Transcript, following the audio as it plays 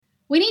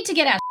we need to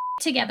get our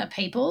together,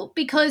 people,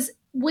 because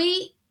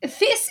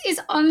this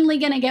is only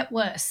going to get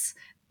worse.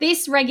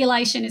 This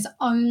regulation is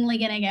only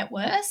going to get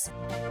worse.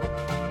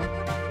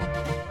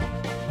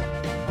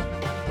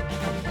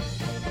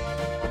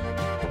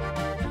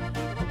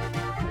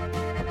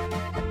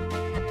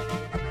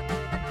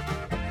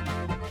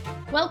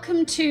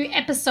 Welcome to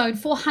episode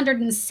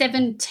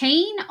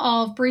 417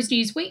 of Brews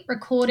News Week,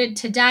 recorded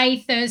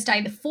today,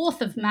 Thursday, the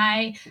 4th of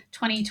May,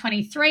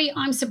 2023.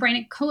 I'm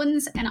Sabrina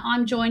Coons, and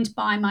I'm joined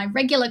by my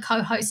regular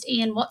co-host,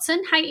 Ian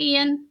Watson. Hey,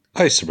 Ian.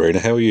 Hey, Sabrina.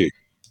 How are you?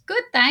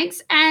 Good,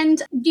 thanks.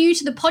 And new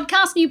to the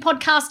podcast, new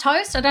podcast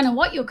host. I don't know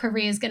what your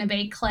career is going to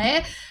be,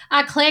 Claire.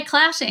 Claire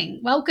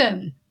Clouting,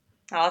 welcome.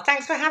 Oh,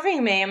 thanks for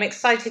having me. I'm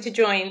excited to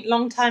join.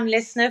 Long-time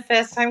listener,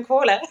 first-time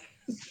caller.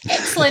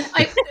 Excellent.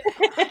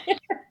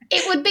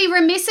 It would be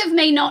remiss of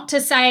me not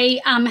to say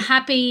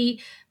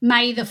happy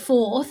May the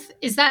 4th.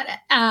 Is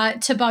that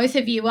to both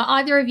of you? Are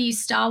either of you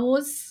Star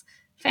Wars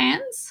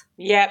fans?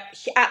 Yep,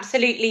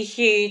 absolutely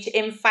huge.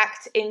 In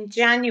fact, in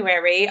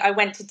January, I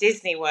went to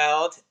Disney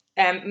World,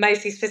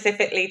 mostly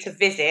specifically to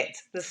visit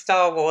the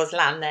Star Wars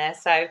land there.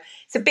 So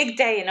it's a big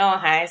day in our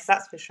house,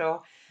 that's for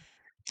sure.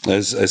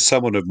 As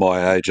someone of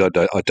my age, I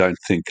don't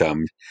think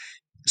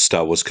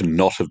Star Wars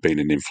cannot have been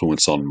an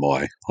influence on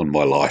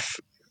my life.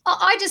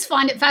 I just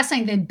find it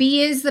fascinating. The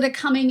beers that are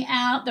coming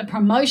out, the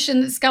promotion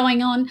that's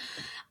going on.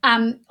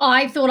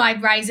 I thought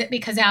I'd raise it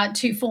because our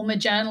two former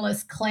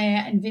journalists,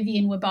 Claire and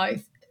Vivian, were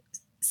both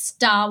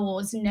Star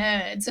Wars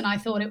nerds, and I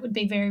thought it would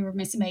be very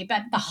remiss of me,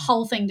 but the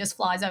whole thing just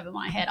flies over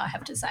my head, I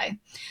have to say.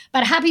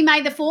 But happy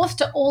May the 4th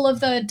to all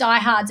of the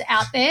diehards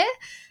out there.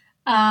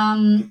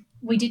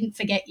 We didn't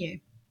forget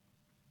you.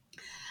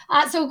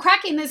 So we'll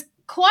crack in. There's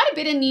quite a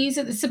bit of news,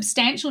 the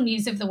substantial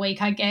news of the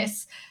week, I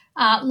guess.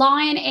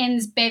 Lion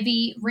ends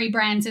bevy,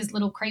 rebrands as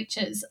Little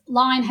Creatures.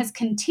 Lion has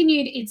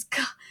continued its...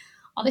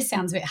 Oh, this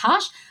sounds a bit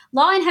harsh.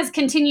 Lion has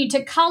continued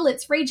to cull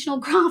its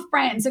regional craft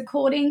brands,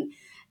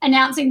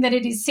 announcing that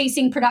it is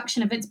ceasing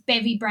production of its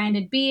Bevy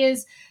branded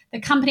beers. The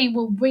company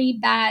will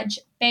rebadge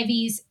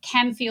Bevy's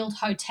Camfield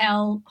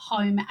Hotel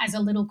home as a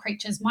Little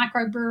Creatures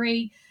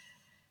microbrewery.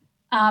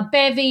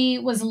 Bevy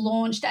was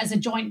launched as a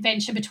joint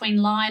venture between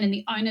Lion and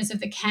the owners of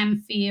the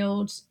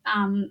Camfield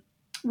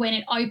when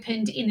it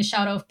opened in the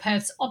shadow of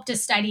Perth's Optus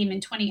Stadium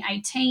in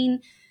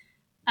 2018.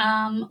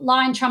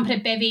 Lion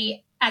trumpeted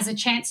Bevy as a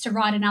chance to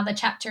write another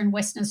chapter in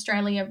Western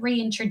Australia,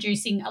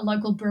 reintroducing a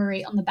local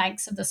brewery on the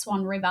banks of the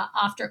Swan River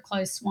after it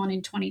closed Swan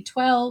in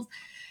 2012.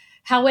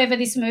 However,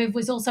 this move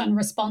was also in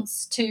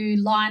response to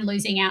Lion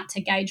losing out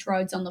to Gage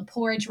Roads on the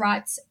porridge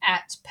rights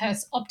at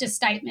Perth's Optus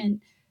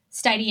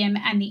Stadium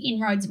and the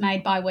inroads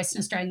made by Western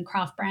Australian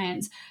craft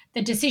brands.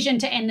 The decision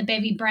to end the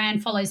Bevy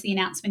brand follows the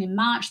announcement in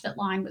March that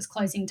Lion was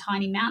closing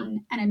Tiny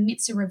Mountain and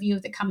amidst a review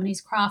of the company's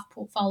craft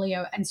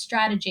portfolio and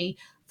strategy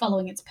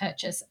following its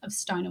purchase of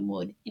Stone &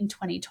 Wood in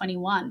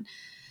 2021.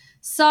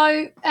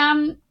 So,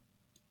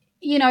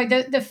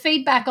 the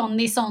feedback on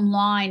this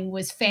online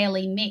was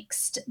fairly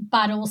mixed,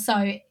 but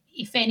also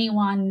if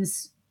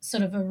anyone's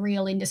sort of a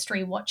real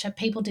industry watcher,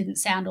 people didn't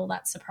sound all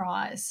that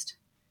surprised.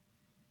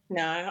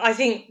 No, I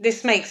think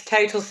this makes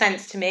total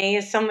sense to me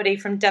as somebody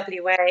from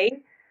WA.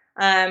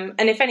 And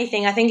if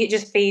anything, I think it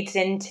just feeds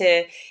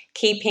into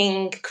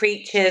keeping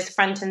Creatures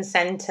front and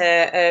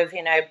centre of,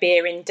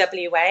 beer in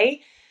WA.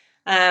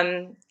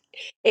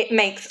 It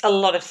makes a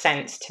lot of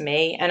sense to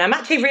me. And I'm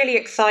actually really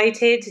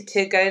excited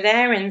to go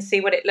there and see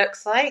what it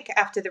looks like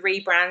after the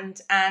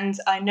rebrand. And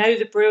I know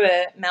the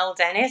brewer, Mel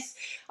Dennis.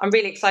 I'm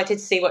really excited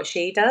to see what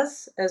she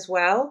does as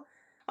well.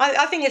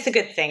 I think it's a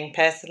good thing,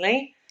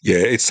 personally. Yeah,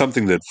 it's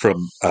something that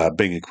from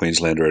being a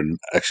Queenslander and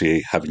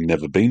actually having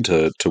never been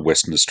to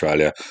Western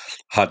Australia,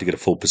 hard to get a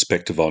full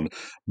perspective on.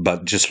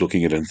 But just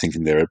looking at it and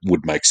thinking there, it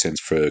would make sense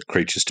for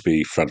Creatures to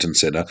be front and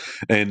centre.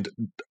 And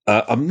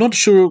I'm not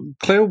sure,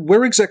 Claire,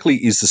 where exactly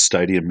is the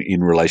stadium in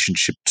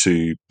relationship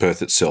to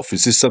Perth itself?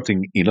 Is this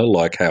something inner,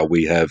 like how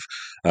we have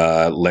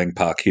Lang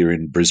Park here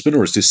in Brisbane,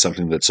 or is this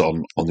something that's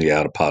on the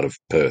outer part of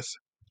Perth?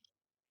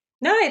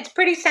 No, it's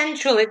pretty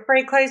central. It's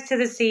very close to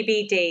the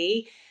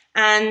CBD.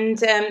 And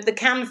the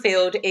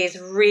Camfield is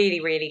really,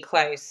 really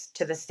close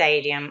to the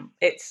stadium.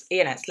 It's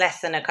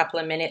less than a couple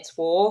of minutes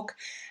walk.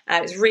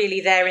 It's really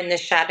there in the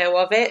shadow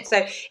of it.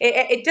 So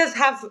it does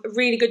have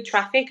really good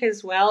traffic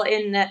as well,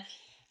 in that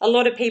a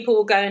lot of people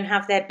will go and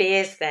have their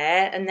beers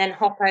there and then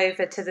hop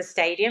over to the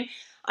stadium.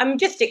 I'm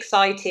just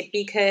excited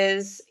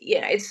because,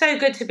 it's so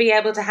good to be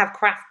able to have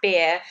craft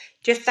beer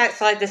just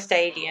outside the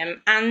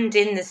stadium and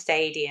in the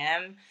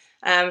stadium.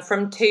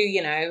 From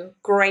two,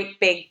 great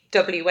big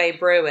WA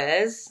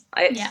brewers.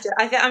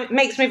 It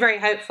makes me very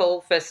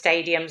hopeful for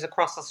stadiums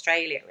across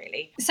Australia,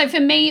 really. So for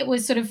me, it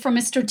was sort of from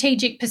a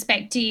strategic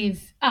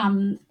perspective,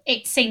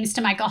 it seems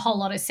to make a whole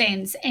lot of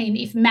sense. And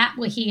if Matt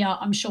were here,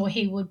 I'm sure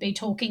he would be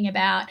talking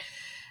about,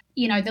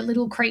 the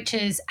Little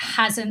Creatures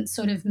hasn't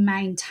sort of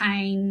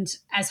maintained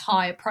as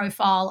high a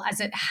profile as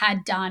it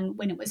had done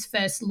when it was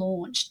first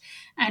launched.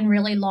 And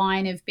really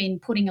Lion have been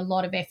putting a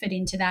lot of effort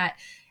into that.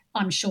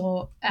 I'm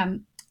sure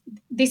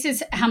this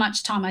is how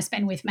much time I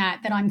spend with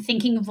Matt, that I'm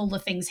thinking of all the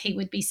things he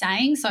would be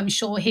saying. So I'm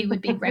sure he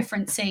would be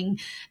referencing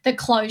the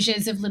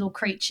closures of Little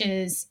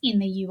Creatures in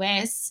the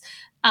US.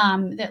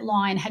 That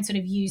Lion had sort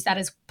of used that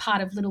as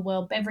part of Little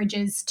World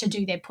Beverages to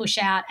do their push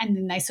out, and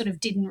then they sort of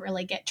didn't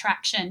really get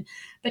traction,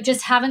 but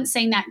just haven't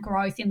seen that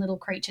growth in Little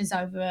Creatures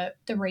over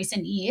the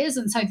recent years.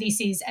 And so this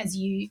is, as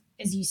you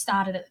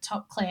started at the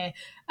top, Claire,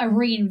 a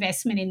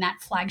reinvestment in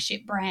that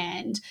flagship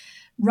brand,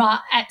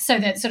 so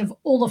that sort of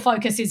all the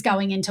focus is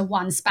going into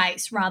one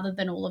space rather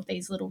than all of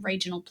these little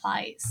regional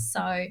plays.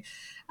 So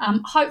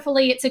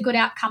hopefully it's a good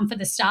outcome for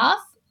the staff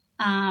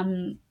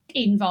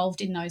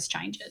involved in those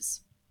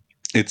changes.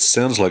 It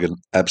sounds like an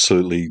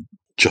absolutely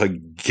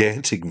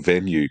gigantic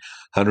venue,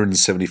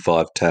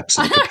 175 taps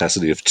and a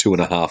capacity of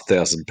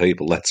 2,500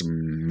 people. That's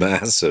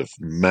massive,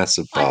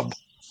 massive pub.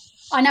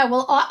 I know.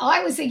 Well,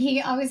 I was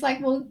thinking, I was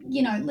like, well,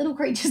 Little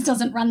Creatures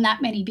doesn't run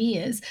that many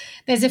beers.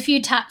 There's a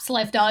few taps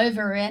left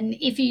over. And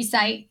if you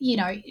say,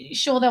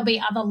 sure, there'll be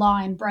other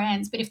Lion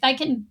brands, but if they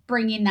can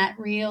bring in that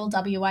real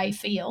WA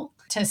feel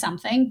to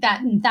something,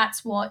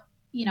 that's what,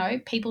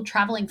 people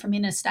traveling from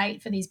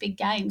interstate for these big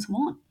games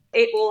want.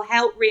 It will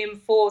help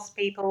reinforce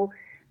people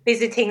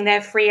visiting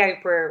their Frio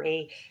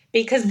brewery,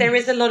 because there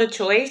is a lot of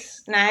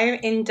choice now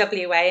in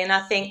WA, and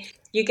I think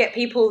you get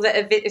people that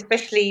are,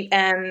 especially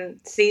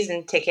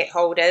season ticket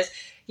holders,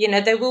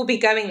 they will be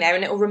going there,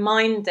 and it will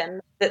remind them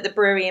that the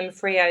brewery in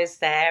Frio is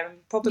there,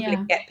 and probably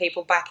get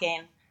people back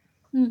in.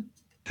 And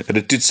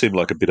it did seem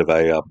like a bit of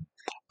a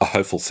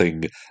hopeful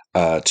thing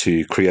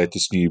to create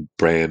this new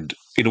brand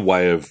in a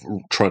way of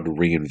trying to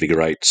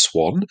reinvigorate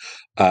Swan,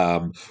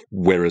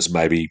 whereas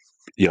maybe,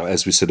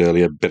 as we said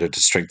earlier, better to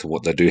strengthen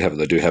what they do have,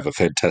 and they do have a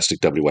fantastic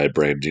WA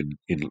brand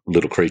in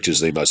Little Creatures,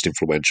 the most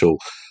influential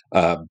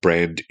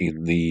brand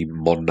in the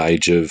modern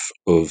age of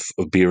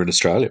beer in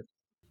Australia.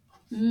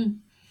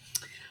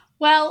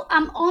 Well,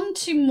 on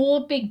to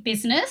more big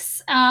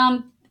business.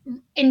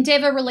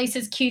 Endeavour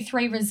releases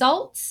Q3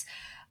 results.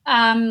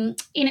 In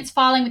its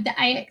filing with the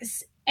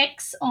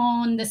ASX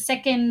on the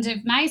 2nd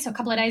of May, so a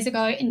couple of days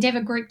ago,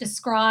 Endeavour Group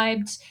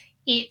described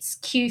its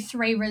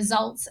Q3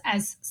 results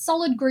as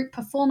solid group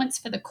performance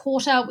for the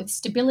quarter with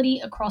stability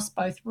across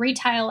both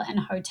retail and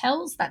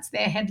hotels. That's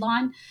their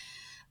headline.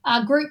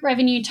 Group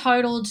revenue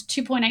totaled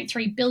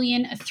 $2.83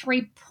 billion, a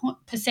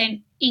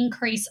 3%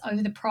 increase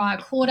over the prior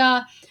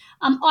quarter.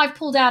 I've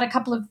pulled out a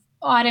couple of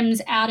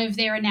items out of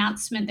their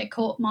announcement that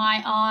caught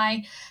my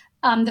eye.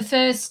 The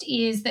first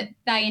is that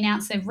they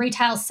announced their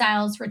retail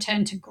sales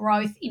returned to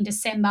growth in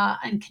December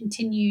and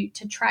continue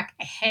to track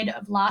ahead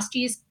of last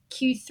year's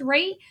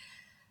Q3.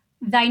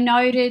 They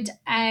noted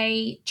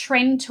a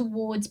trend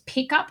towards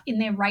pickup in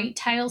their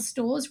retail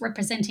stores,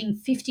 representing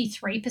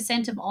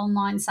 53% of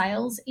online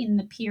sales in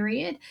the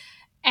period,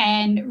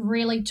 and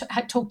really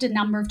had talked a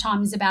number of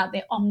times about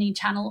their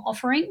omni-channel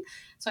offering.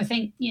 So I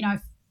think,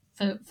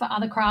 for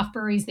other craft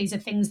breweries, these are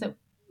things that,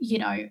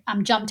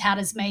 jumped out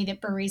as me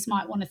that breweries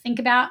might want to think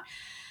about.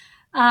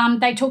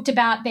 They talked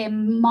about their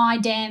My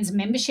Dan's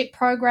membership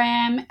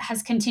program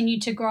has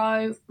continued to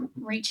grow,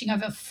 reaching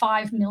over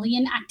 5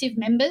 million active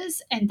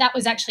members, and that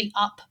was actually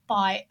up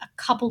by a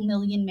couple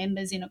million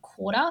members in a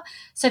quarter.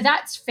 So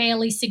that's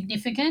fairly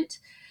significant.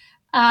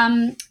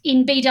 In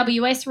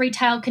BWS,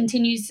 retail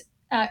continues.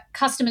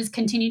 Customers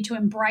continue to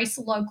embrace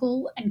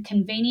local and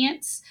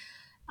convenience.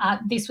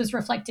 This was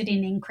reflected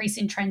in increase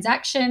in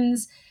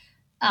transactions.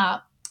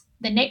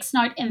 The next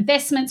note,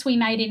 investments we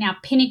made in our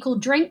Pinnacle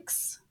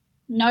drinks,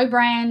 no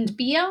brand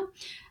beer,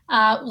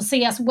 will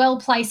see us well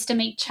placed to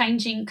meet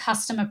changing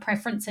customer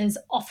preferences,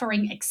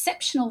 offering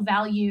exceptional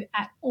value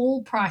at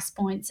all price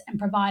points and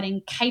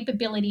providing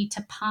capability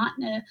to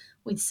partner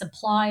with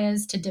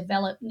suppliers to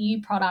develop new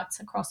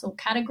products across all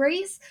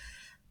categories.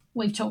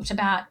 We've talked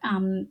about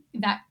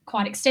that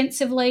quite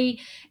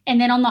extensively.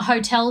 And then on the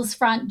hotels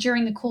front,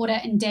 during the quarter,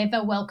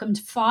 Endeavour welcomed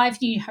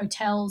 5 new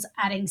hotels,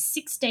 adding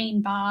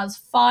 16 bars,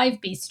 5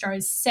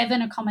 bistros,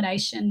 7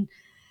 accommodation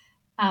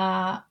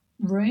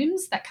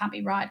rooms. That can't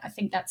be right. I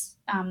think that's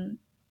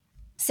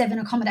 7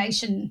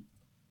 accommodation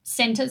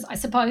centres, I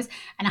suppose,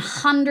 and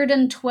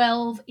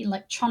 112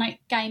 electronic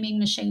gaming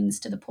machines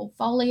to the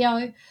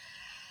portfolio.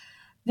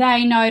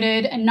 They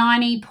noted a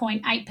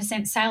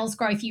 90.8% sales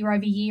growth year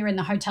over year in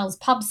the hotel's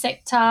pub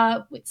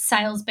sector, with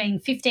sales being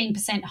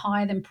 15%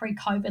 higher than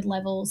pre-COVID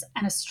levels,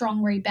 and a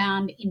strong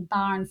rebound in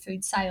bar and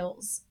food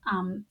sales,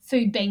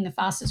 food being the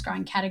fastest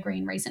growing category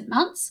in recent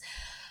months.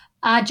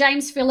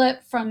 James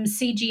Phillip from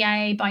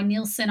CGA by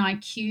Nielsen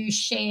IQ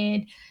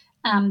shared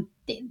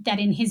that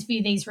in his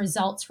view, these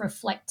results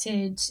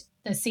reflected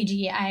the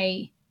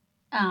CGA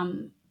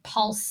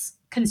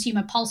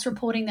consumer pulse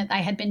reporting that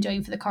they had been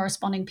doing for the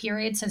corresponding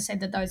period, so said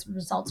that those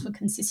results were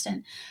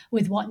consistent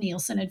with what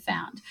Nielsen had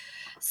found.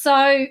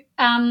 So,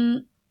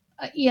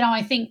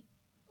 I think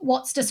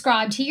what's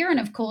described here, and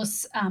of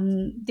course,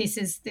 this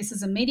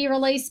is a media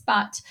release,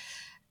 but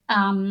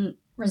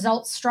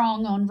results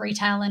strong on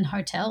retail and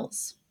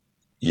hotels.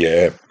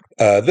 Yeah.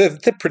 They're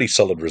pretty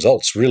solid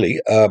results,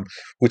 really,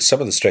 with some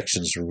of the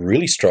sections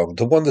really strong.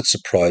 The one that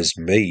surprised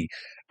me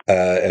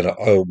and I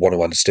want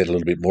to understand a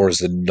little bit more, is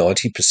the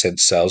 90%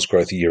 sales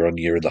growth year on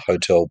year in the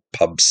hotel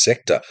pub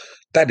sector.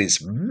 That is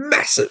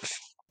massive.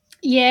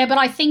 Yeah, but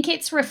I think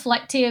it's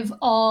reflective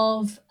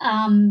of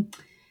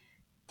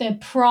the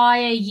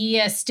prior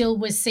year still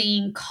was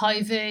seeing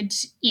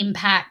COVID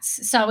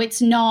impacts. So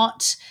it's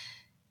not,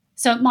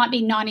 so it might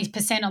be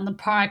 90% on the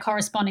prior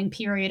corresponding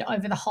period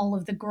over the whole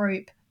of the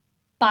group,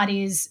 but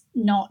is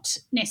not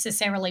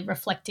necessarily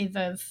reflective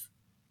of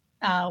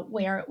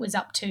where it was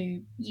up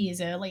to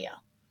years earlier.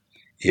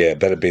 Yeah,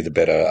 that'd be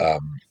the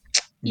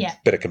Yeah.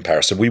 better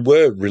comparison. We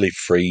were really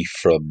free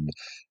from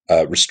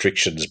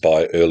restrictions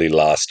by early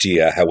last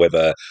year.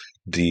 However,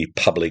 the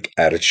public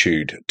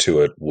attitude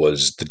to it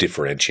was the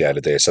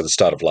differentiator there. So the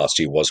start of last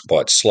year was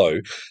quite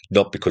slow,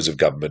 not because of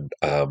government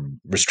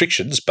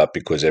restrictions, but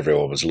because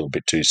everyone was a little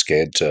bit too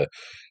scared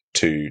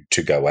to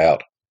go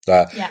out.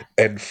 Yeah.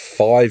 And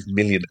 5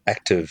 million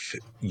active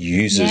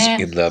users Yeah.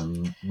 in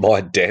the My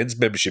Dan's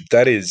membership.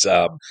 That is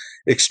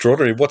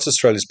extraordinary. What's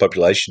Australia's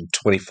population?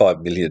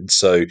 25 million.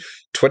 So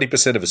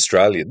 20% of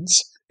Australians,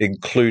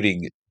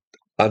 including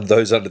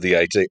those under the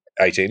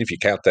 18, if you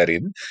count that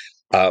in,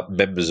 are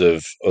members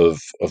of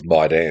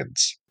My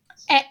Dan's.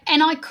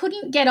 And I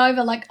couldn't get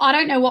over, like, I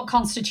don't know what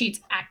constitutes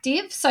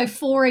active. So,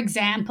 for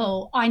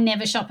example, I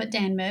never shop at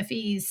Dan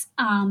Murphy's,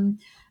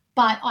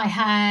 but I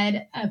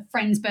had a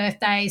friend's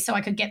birthday, so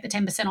I could get the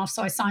 10% off.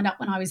 So I signed up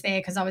when I was there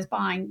because I was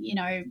buying,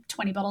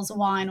 20 bottles of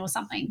wine or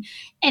something.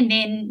 And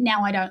then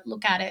now I don't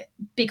look at it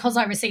because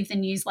I received the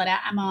newsletter.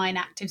 Am I an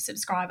active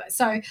subscriber?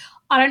 So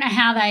I don't know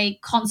how they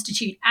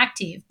constitute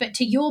active. But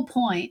to your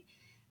point,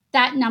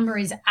 that number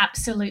is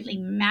absolutely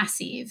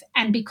massive.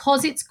 And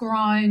because it's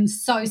grown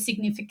so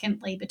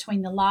significantly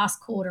between the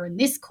last quarter and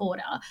this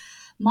quarter,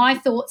 my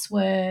thoughts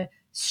were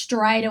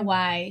straight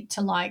away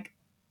to, like,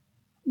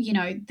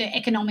 the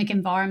economic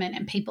environment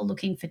and people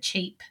looking for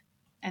cheap,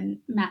 and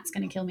Matt's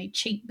going to kill me,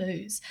 cheap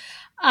booze.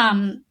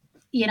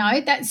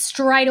 That's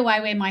straight away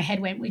where my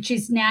head went, which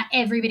is now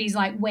everybody's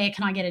like, where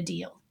can I get a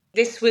deal?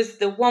 This was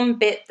the one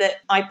bit that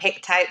I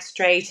picked out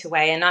straight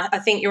away, and I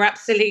think you're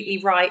absolutely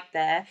right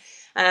there.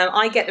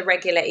 I get the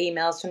regular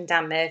emails from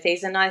Dan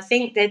Murphy's, and I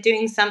think they're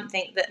doing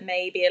something that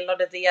maybe a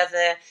lot of the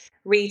other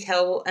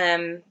retail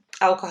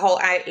alcohol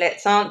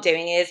outlets aren't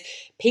doing, is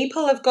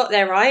people have got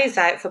their eyes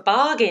out for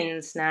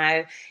bargains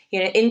now.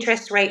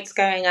 Interest rates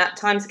going up,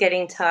 times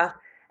getting tough,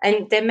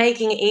 and they're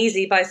making it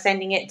easy by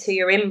sending it to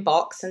your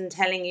inbox and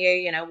telling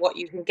you, what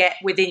you can get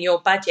within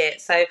your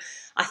budget. So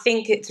I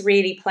think it's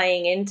really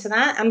playing into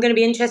that. I'm going to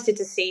be interested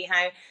to see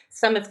how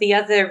some of the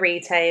other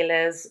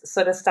retailers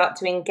sort of start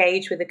to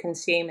engage with the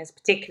consumers,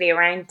 particularly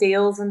around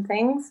deals and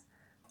things.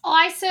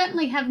 I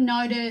certainly have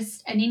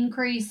noticed an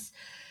increase.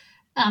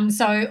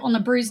 So on the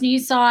Brews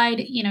News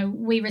side,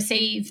 we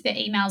receive the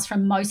emails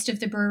from most of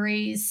the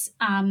breweries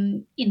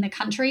in the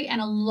country,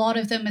 and a lot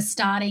of them are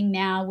starting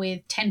now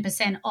with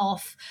 10%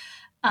 off.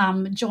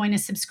 Join a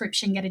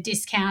subscription, get a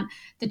discount.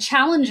 The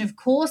challenge, of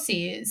course,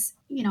 is,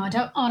 I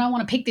don't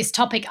want to pick this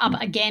topic up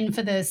again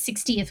for the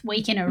 60th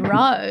week in a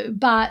row,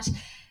 but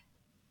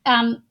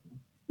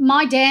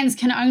My Dan's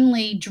can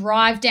only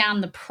drive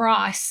down the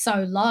price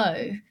so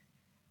low.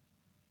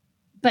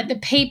 But the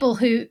people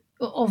who,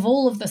 of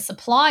all of the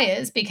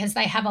suppliers, because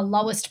they have a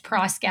lowest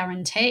price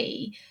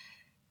guarantee,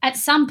 at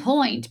some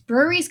point,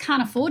 breweries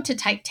can't afford to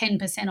take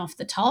 10% off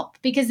the top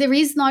because there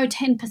is no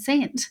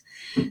 10%.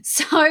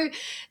 So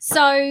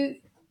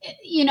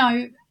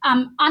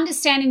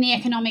understanding the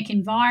economic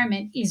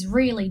environment is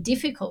really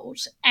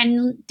difficult.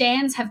 And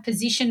Dan's have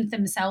positioned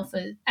themselves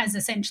as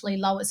essentially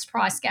lowest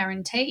price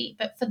guarantee.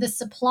 But for the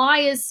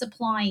suppliers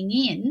supplying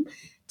in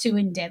to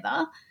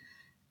Endeavour,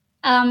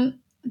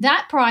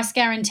 that price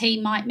guarantee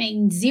might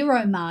mean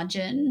zero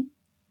margin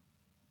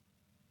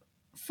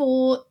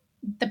for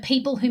the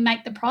people who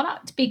make the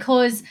product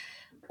because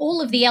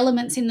all of the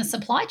elements in the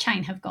supply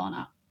chain have gone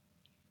up.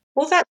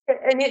 Well,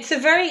 and it's a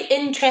very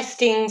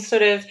interesting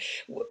sort of.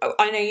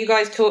 I know you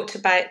guys talked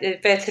about the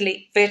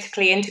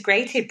vertically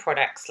integrated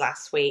products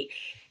last week.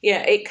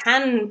 It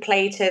can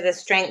play to the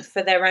strength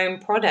for their own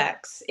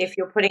products if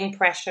you're putting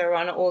pressure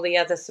on all the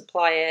other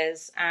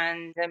suppliers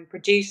and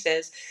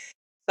producers.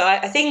 So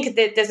I think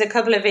that there's a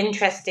couple of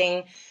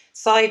interesting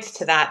sides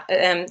to that.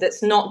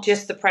 That's not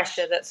just the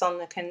pressure that's on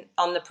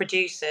the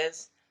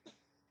producers.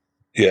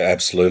 Yeah,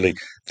 absolutely.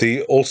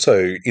 The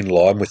also in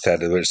line with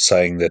that, it's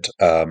saying that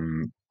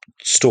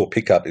store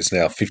pickup is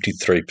now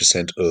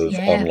 53% of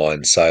Yeah.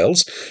 online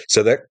sales.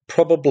 So that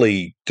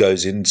probably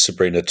goes in,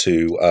 Sabrina,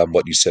 to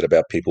what you said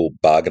about people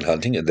bargain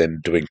hunting, and then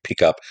doing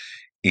pickup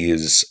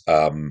is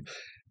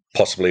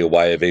possibly a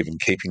way of even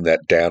keeping that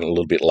down a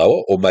little bit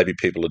lower, or maybe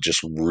people are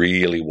just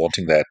really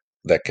wanting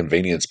that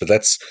convenience. But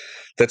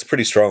that's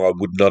pretty strong. I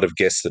would not have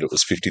guessed that it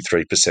was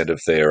 53%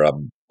 of their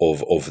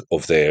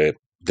of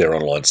their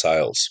online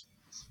sales.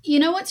 You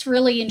know what's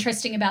really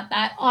interesting about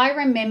that? I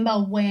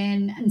remember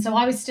and so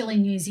I was still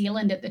in New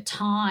Zealand at the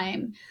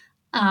time,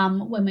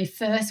 when we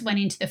first went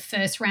into the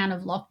first round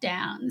of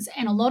lockdowns,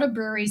 and a lot of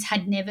breweries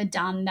had never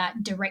done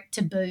that direct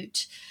to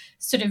boot.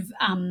 sort of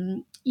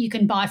you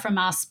can buy from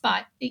us,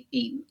 but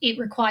it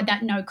required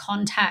that no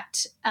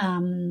contact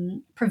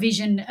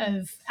provision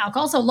of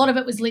alcohol. So a lot of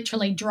it was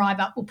literally drive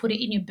up, we'll put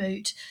it in your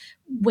boot,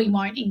 we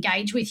won't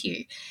engage with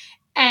you.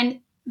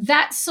 And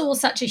that saw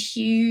such a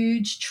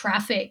huge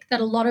traffic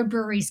that a lot of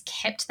breweries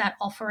kept that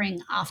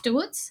offering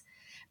afterwards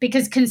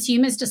because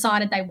consumers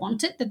decided they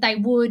wanted, that they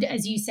would,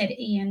 as you said,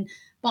 Ian,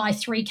 buy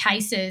 3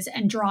 cases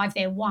and drive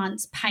there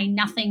once, pay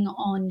nothing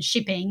on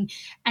shipping,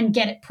 and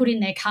get it put in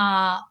their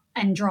car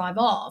and drive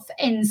off.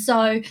 And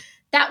so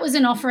that was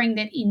an offering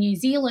that in New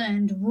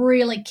Zealand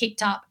really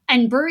kicked up,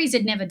 and breweries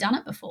had never done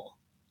it before.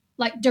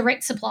 Like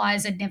direct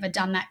suppliers had never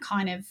done that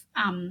kind of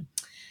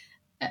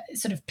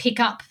sort of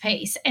pick-up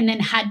piece, and then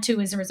had to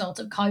as a result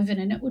of COVID.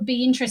 And it would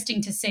be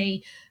interesting to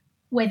see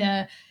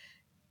whether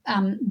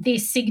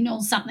this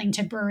signals something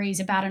to breweries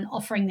about an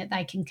offering that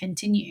they can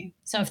continue.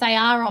 So if they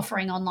are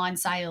offering online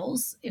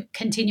sales,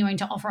 continuing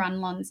to offer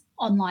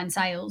online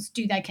sales,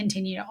 do they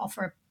continue to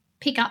offer a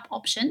pickup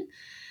option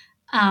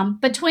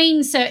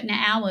between certain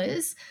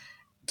hours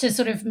to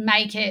sort of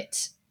make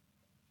it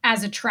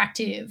as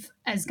attractive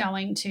as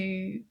going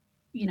to,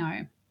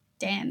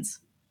 Dan's?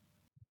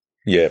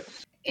 Yeah.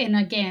 And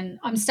again,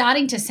 I'm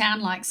starting to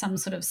sound like some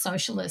sort of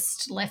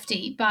socialist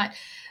lefty, but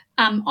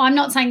I'm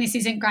not saying this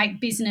isn't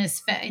great business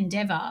for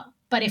Endeavour,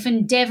 but if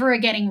Endeavour are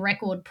getting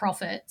record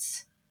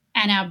profits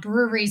and our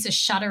breweries are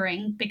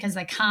shuttering because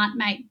they can't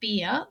make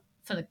beer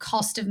for the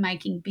cost of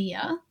making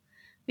beer,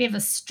 we have a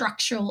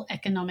structural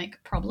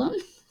economic problem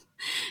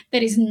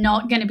that is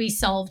not going to be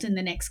solved in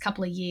the next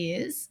couple of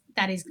years.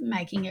 That is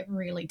making it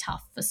really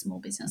tough for small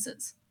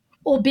businesses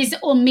or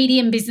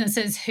medium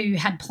businesses who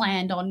had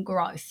planned on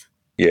growth.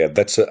 Yeah,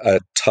 that's a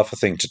tougher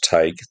thing to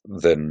take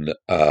than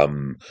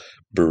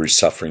breweries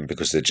suffering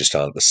because there just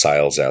aren't the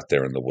sales out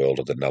there in the world,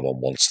 or that no one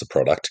wants the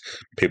product.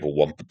 People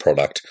want the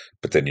product,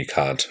 but then you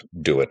can't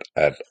do it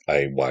at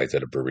a way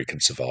that a brewery can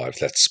survive.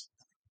 That's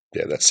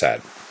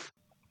sad.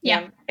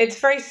 Yeah. It's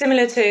very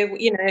similar to,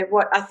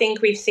 what I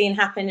think we've seen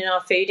happen in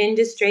our food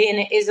industry, and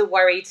it is a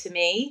worry to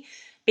me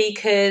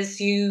because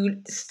you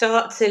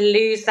start to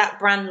lose that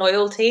brand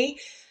loyalty.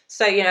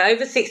 So,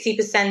 over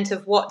 60%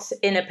 of what's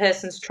in a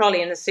person's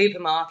trolley in the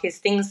supermarket is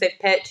things they've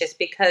purchased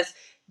because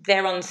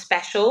they're on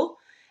special.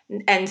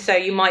 And so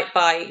you might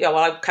buy,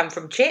 I come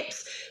from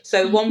chips.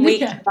 So one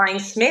week you're buying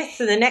Smiths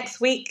and the next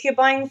week you're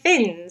buying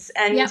Finns.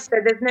 And so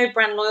there's no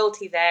brand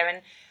loyalty there.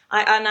 And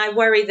I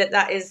worry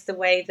that is the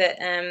way that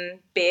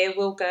beer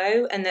will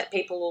go, and that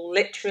people will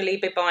literally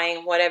be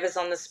buying whatever's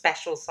on the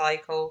special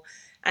cycle.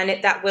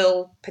 And that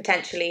will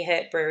potentially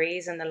hurt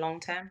breweries in the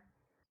long term.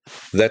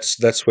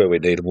 That's where we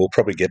need, and we'll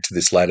probably get to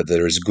this later.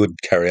 There is a good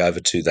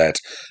carryover to that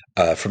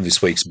from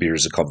this week's Beer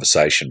as a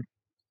Conversation.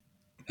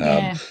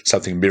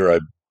 Something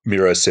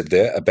Miro said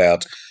there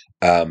about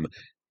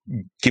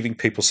giving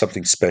people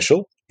something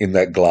special in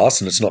that glass,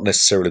 and it's not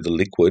necessarily the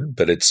liquid,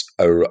 but it's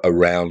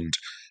around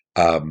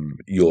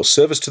your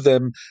service to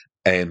them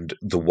and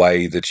the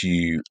way that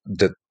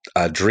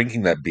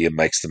drinking that beer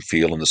makes them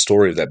feel, and the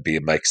story of that beer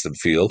makes them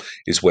feel,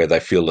 is where they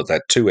feel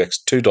that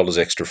 $2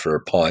 extra for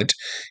a pint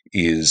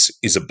is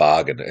a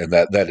bargain, and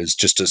that is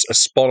just a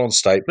spot on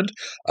statement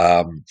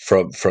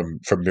from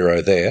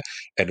Miro there,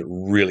 and it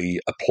really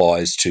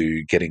applies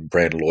to getting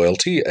brand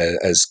loyalty,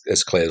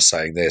 as Claire's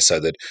saying there, so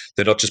that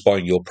they're not just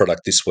buying your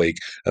product this week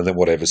and then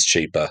whatever's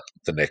cheaper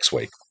the next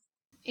week.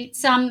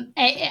 It's and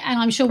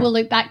I'm sure we'll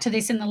loop back to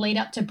this in the lead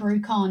up to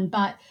BrewCon,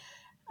 but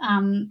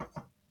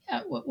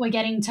we're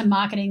getting to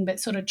marketing, but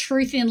sort of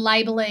truth in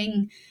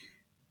labeling,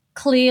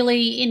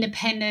 clearly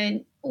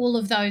independent, all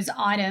of those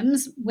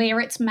items,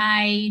 where it's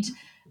made,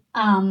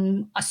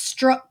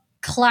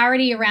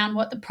 clarity around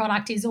what the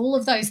product is, all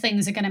of those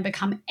things are going to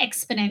become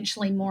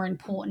exponentially more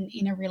important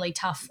in a really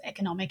tough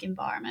economic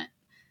environment.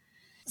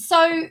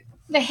 So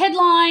the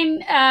headline,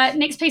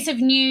 next piece of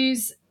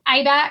news,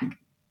 ABAC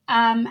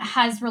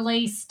has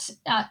released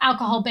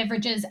alcohol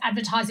beverages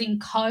advertising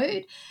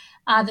code.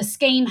 The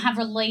scheme have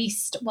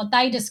released what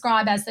they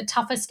describe as the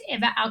toughest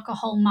ever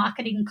alcohol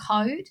marketing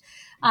code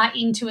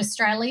into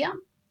Australia.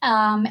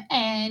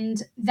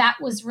 And that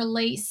was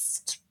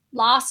released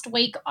last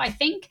week, I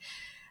think.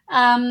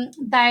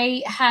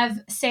 They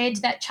have said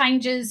that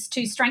changes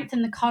to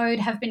strengthen the code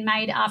have been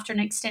made after an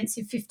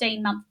extensive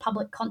 15-month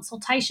public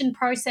consultation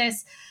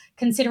process,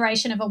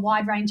 consideration of a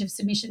wide range of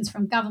submissions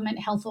from government,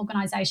 health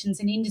organisations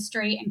and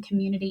industry, and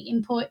community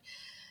input.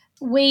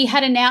 We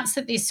had announced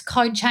that this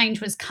code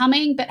change was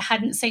coming, but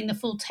hadn't seen the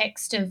full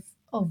text of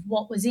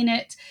what was in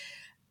it.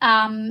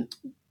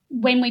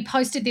 When we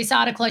posted this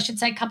article, I should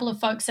say, a couple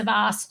of folks have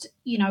asked,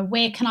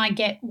 where can I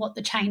get what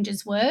the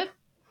changes were?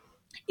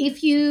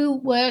 If you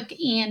work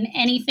in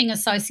anything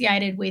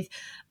associated with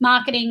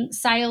marketing,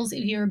 sales,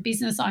 if you're a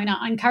business owner,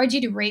 I encourage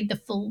you to read the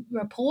full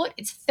report.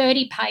 It's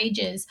 30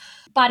 pages,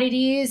 but it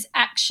is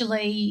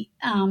actually,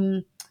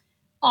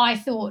 I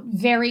thought,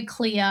 very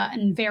clear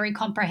and very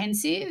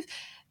comprehensive.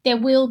 There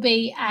will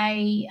be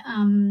a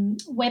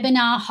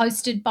webinar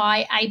hosted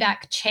by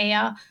ABAC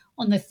Chair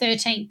on the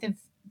 13th of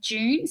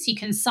June, so you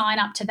can sign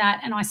up to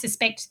that, and I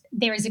suspect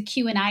there is a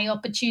Q&A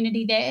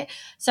opportunity there.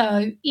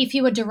 So if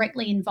you are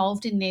directly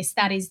involved in this,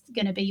 that is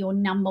going to be your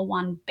number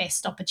one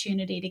best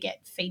opportunity to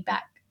get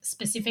feedback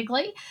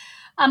specifically.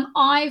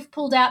 I've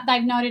pulled out,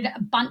 they've noted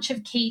a bunch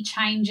of key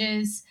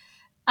changes,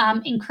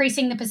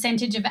 increasing the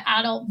percentage of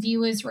adult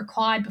viewers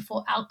required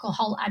before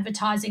alcohol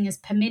advertising is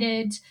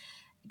permitted,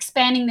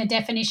 expanding the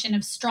definition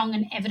of strong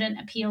and evident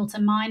appeal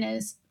to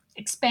minors,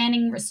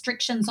 expanding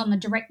restrictions on the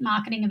direct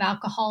marketing of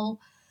alcohol,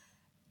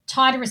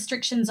 tighter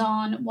restrictions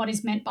on what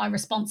is meant by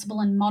responsible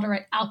and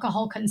moderate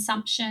alcohol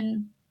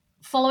consumption,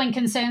 following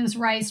concerns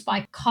raised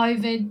by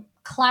COVID,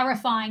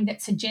 clarifying that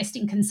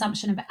suggesting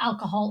consumption of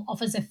alcohol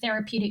offers a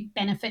therapeutic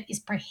benefit is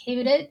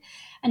prohibited,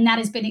 and that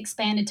has been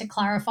expanded to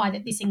clarify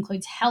that this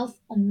includes health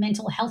or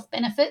mental health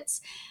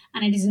benefits,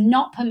 and it is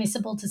not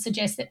permissible to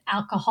suggest that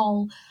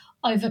alcohol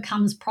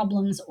overcomes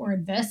problems or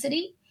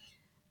adversity.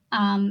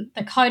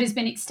 The code has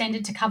been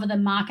extended to cover the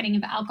marketing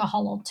of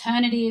alcohol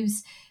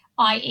alternatives,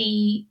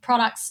 i.e.,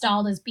 products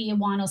styled as beer,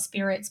 wine, or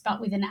spirits,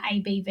 but with an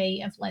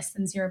ABV of less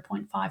than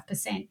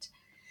 0.5%.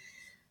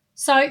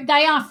 So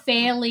they are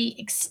fairly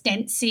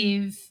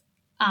extensive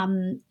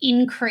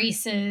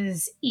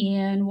increases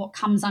in what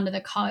comes under the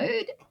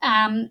code.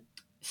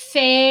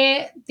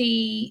 FAIR,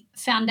 the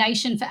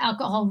Foundation for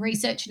Alcohol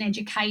Research and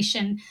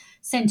Education,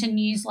 sent a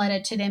newsletter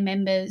to their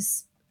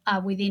members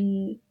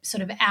within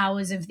sort of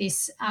hours of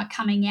this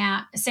coming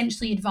out,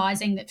 essentially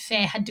advising that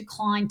FAIR had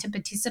declined to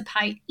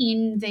participate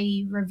in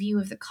the review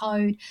of the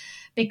code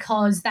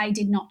because they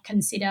did not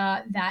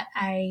consider that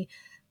a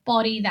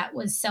body that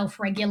was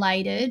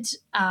self-regulated,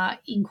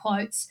 in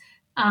quotes,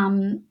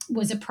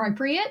 was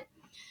appropriate.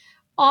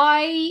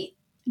 I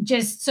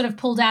just sort of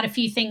pulled out a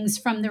few things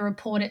from the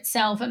report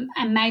itself,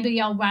 and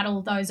maybe I'll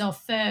rattle those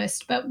off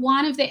first. But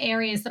one of the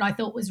areas that I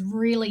thought was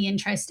really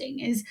interesting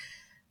is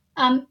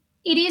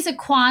it is a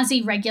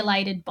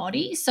quasi-regulated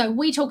body. So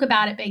we talk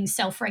about it being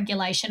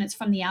self-regulation. It's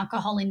from the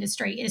alcohol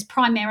industry. It is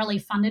primarily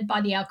funded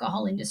by the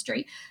alcohol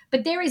industry.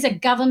 But there is a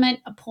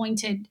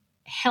government-appointed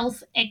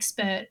health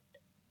expert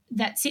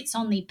that sits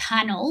on the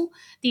panel,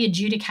 the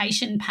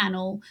adjudication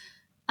panel,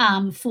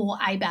 for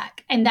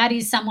ABAC. And that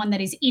is someone that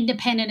is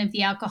independent of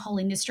the alcohol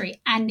industry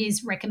and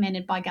is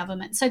recommended by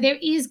government. So there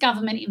is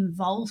government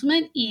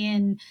involvement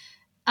in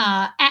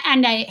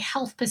and a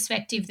health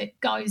perspective that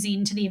goes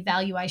into the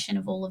evaluation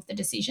of all of the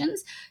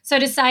decisions. So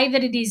to say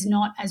that it is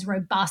not as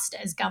robust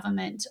as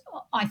government,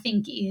 I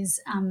think is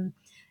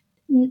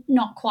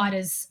not quite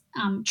as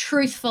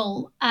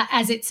truthful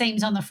as it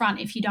seems on the front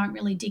if you don't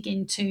really dig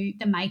into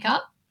the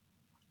makeup.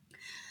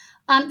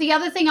 The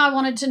other thing I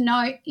wanted to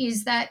note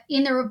is that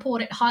in the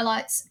report, it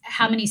highlights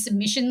how many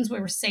submissions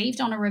were received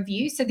on a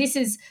review. So this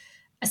is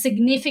a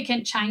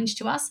significant change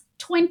to us.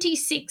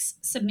 26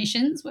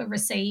 submissions were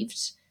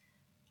received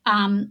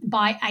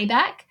by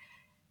ABAC,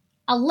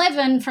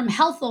 11 from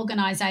health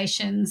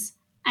organisations,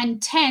 and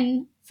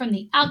 10 from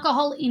the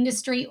alcohol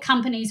industry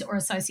companies or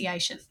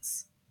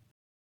associations.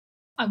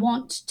 I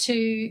want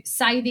to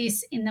say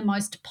this in the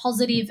most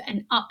positive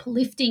and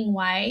uplifting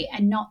way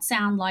and not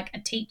sound like a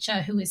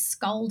teacher who is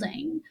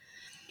scolding,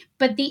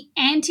 but the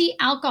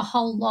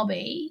anti-alcohol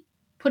lobby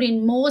put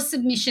in more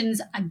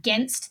submissions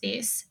against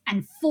this,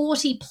 and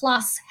 40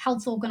 plus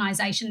health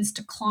organisations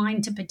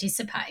declined to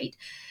participate,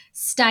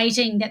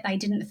 stating that they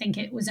didn't think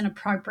it was an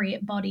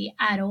appropriate body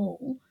at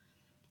all.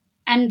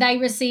 And they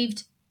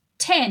received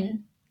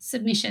 10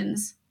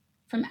 submissions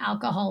from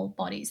alcohol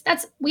bodies.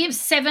 We have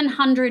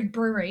 700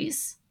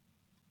 breweries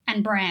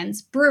and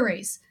brands,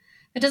 breweries.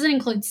 That doesn't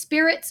include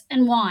spirits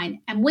and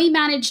wine. And we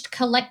managed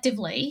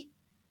collectively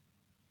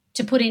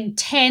to put in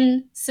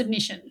 10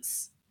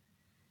 submissions.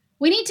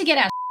 We need to get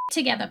our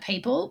together,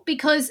 people,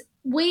 because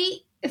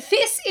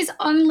this is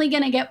only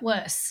going to get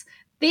worse.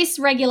 This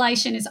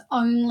regulation is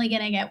only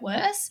going to get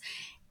worse.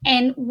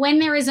 And when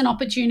there is an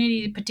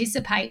opportunity to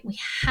participate, we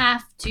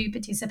have to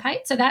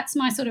participate. So that's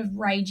my sort of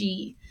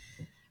ragey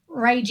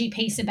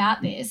piece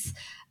about this.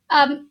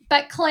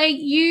 But Claire,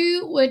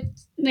 you were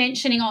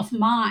mentioning off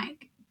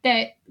mic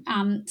that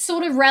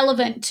sort of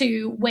relevant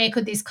to where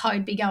could this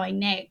code be going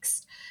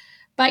next.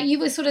 But you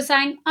were sort of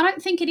saying, I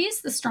don't think it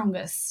is the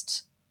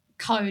strongest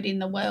code in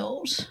the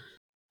world.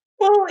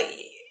 Well,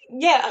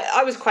 yeah,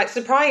 I was quite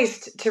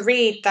surprised to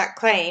read that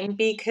claim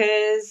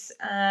because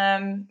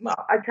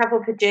I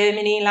travelled to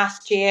Germany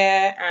last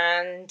year,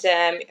 and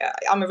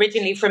I'm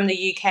originally from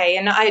the UK,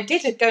 and I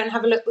did go and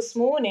have a look this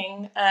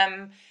morning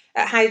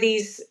at how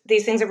these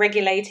things are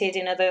regulated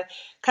in other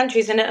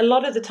countries, and a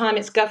lot of the time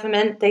it's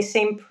government. They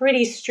seem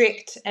pretty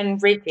strict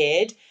and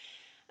rigid.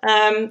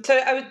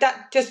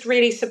 That just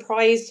really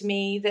surprised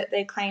me that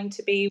they claim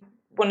to be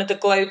one of the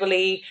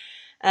globally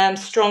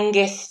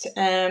strongest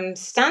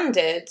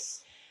standards.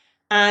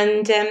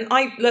 And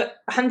I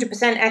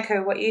 100%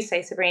 echo what you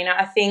say, Sabrina.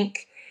 I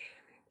think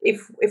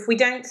if we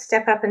don't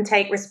step up and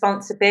take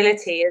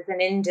responsibility as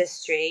an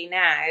industry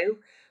now,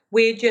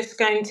 we're just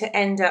going to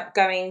end up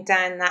going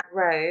down that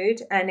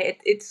road, and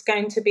it's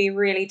going to be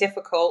really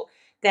difficult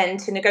then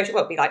to negotiate.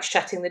 Well, it'd be like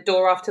shutting the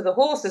door after the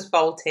horse has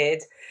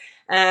bolted.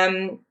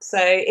 So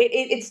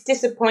it's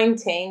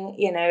disappointing,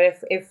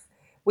 if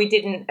we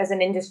didn't, as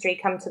an industry,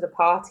 come to the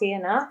party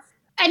enough.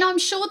 And I'm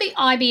sure the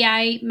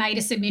IBA made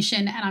a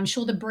submission, and I'm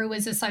sure the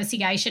Brewers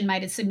Association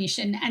made a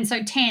submission, and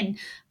so 10.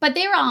 But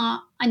there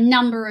are a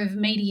number of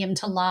medium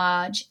to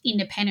large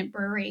independent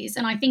breweries.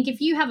 And I think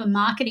if you have a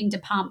marketing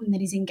department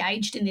that is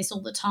engaged in this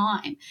all the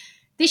time,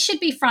 this should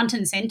be front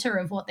and center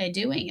of what they're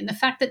doing. And the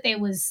fact that there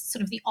was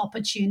sort of the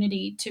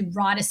opportunity to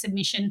write a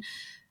submission,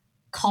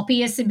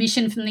 copy a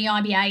submission from the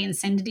IBA and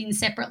send it in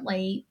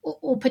separately,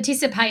 or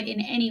participate in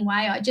any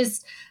way,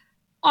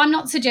 I'm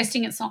not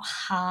suggesting it's not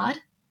hard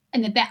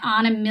and that there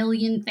aren't a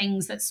million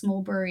things that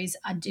small breweries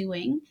are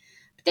doing.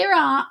 But there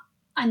are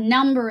a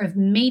number of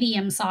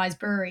medium-sized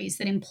breweries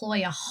that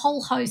employ a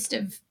whole host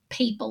of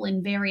people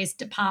in various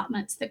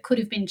departments that could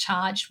have been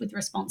charged with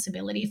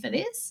responsibility for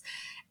this.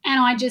 And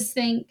I just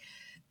think,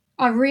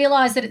 I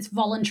realise that it's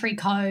voluntary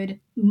code.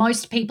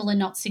 Most people are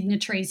not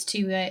signatories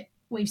to it.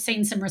 We've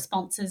seen some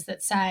responses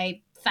that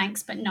say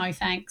thanks, but no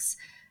thanks.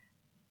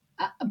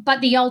 But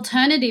the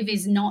alternative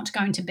is not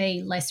going to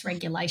be less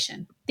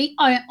regulation. The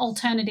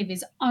alternative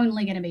is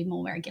only going to be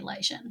more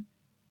regulation.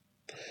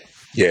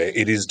 Yeah,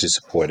 it is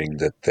disappointing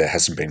that there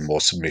hasn't been more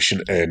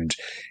submission. And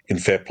in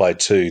fair play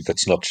too,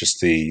 that's not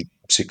just the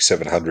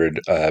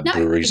 600-700 No,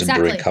 breweries and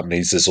brewing exactly.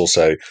 companies. There's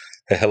also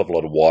a hell of a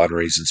lot of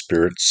wineries and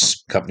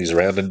spirits companies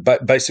around. And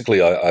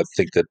basically, I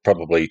think that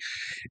probably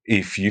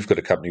if you've got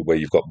a company where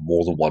you've got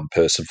more than one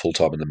person full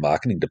time in the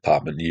marketing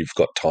department, you've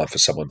got time for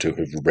someone to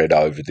have read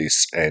over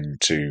this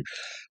and to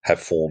have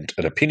formed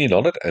an opinion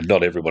on it. And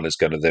not everyone is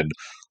going to then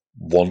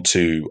want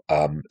to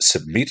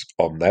submit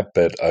on that,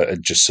 but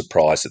just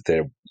surprised that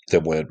there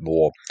weren't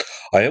more.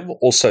 I am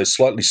also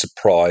slightly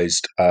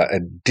surprised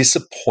and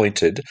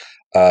disappointed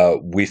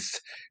with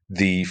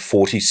the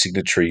 40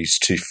 signatories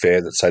to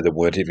FAIR that say they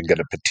weren't even going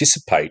to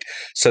participate.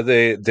 So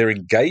they're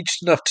engaged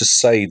enough to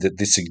say that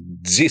this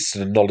exists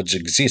and knowledge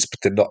exists,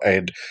 but they're not,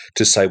 and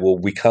to say, well,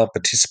 we can't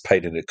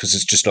participate in it because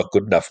it's just not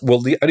good enough.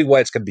 Well, the only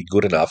way it's going to be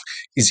good enough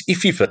is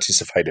if you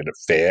participate in it,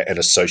 FAIR and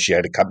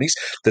associated companies.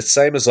 The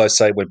same as I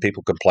say when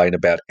people complain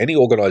about any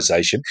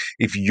organisation,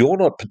 if you're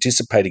not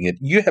participating in it,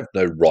 you have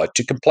no right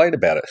to complain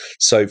about it.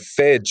 So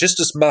FAIR,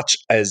 just as much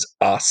as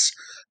us,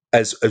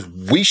 as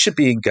we should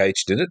be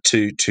engaged in it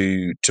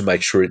to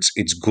make sure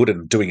it's good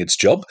and doing its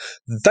job,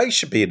 they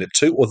should be in it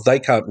too, or they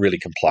can't really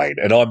complain.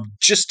 And I'm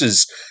just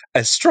as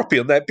stroppy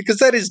on that, because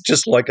that is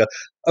just like a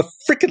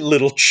freaking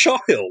little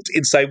child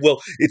in saying,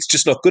 well, it's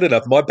just not good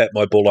enough. My bat,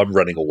 my ball, I'm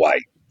running away.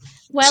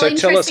 Well, So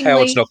tell us how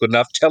it's interestingly, not good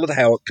enough. Tell us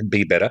how it can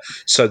be better,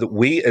 so that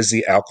we, as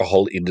the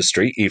alcohol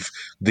industry, if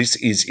this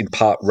is in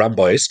part run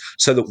by us,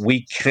 so that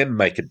we can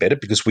make it better,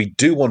 because we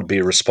do want to be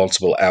a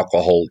responsible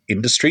alcohol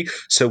industry.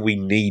 So we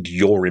need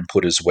your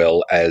input as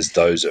well as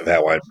those of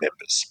our own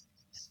members.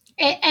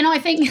 and I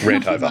think,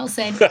 Rant over. well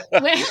said.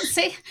 Well,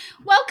 see,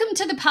 welcome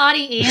to the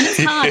party, Ian.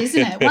 It's hard, isn't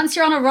it? Once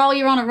you're on a roll,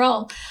 you're on a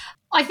roll.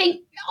 I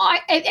think,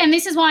 and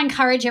this is why I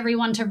encourage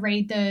everyone to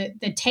read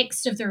the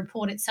text of the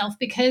report itself,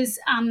 because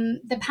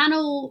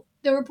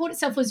the report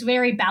itself was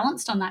very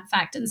balanced on that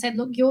fact and said,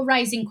 look, you're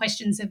raising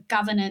questions of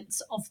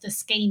governance of the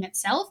scheme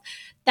itself.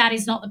 That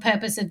is not the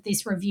purpose of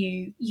this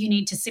review. You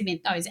need to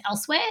submit those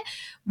elsewhere.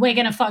 We're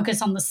going to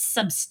focus on the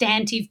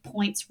substantive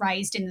points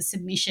raised in the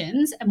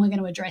submissions, and we're going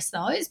to address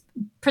those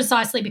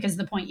precisely because of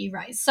the point you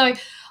raised. So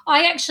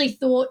I actually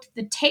thought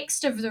the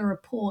text of the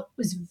report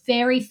was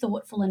very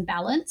thoughtful and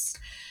balanced.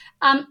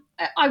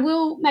 I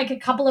will make a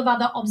couple of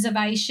other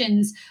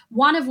observations,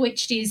 one of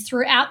which is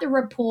throughout the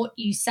report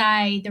you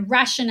say the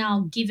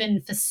rationale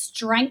given for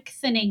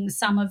strengthening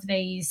some of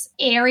these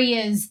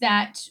areas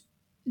that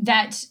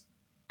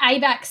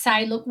ABAC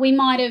say, look, we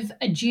might have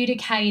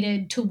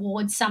adjudicated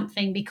towards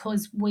something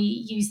because we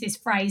use this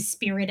phrase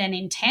spirit and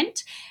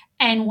intent,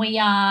 and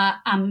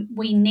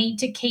we need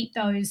to keep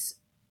those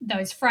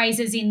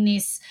phrases in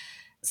this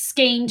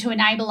scheme to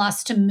enable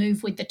us to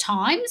move with the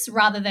times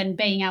rather than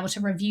being able to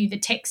review the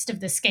text of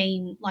the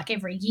scheme like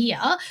every year.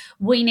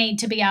 We need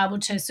to be able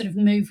to sort of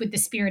move with the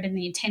spirit and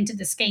the intent of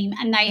the scheme,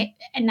 and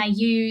they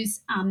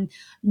use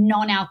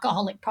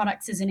non-alcoholic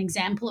products as an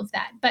example of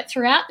that. But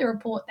throughout the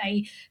report,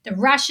 the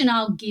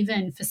rationale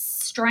given for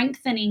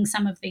strengthening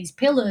some of these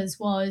pillars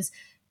was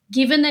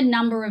given the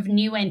number of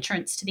new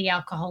entrants to the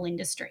alcohol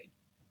industry.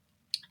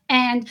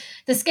 And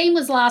the scheme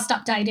was last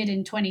updated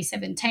in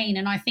 2017.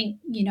 And I think,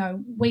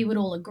 we would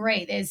all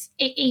agree there's,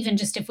 even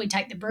just if we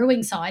take the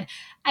brewing side,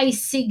 a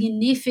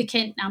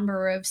significant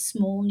number of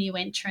small new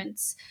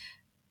entrants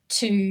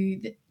to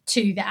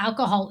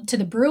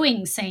the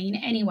brewing scene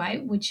anyway,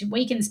 which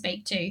we can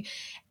speak to.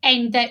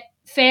 And that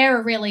FAIR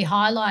are really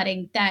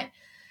highlighting that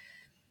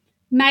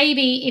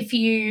maybe if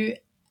you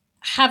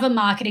have a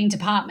marketing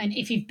department,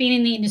 if you've been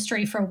in the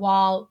industry for a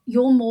while,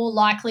 you're more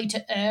likely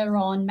to err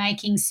on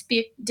making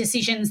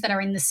decisions that are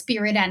in the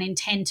spirit and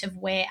intent of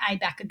where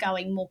ABAC are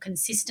going more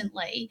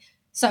consistently.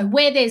 So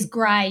where there's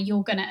grey,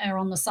 you're going to err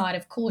on the side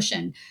of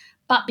caution.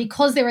 But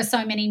because there are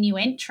so many new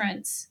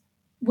entrants,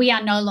 we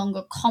are no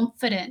longer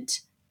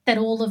confident that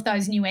all of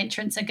those new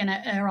entrants are going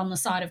to err on the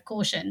side of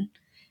caution.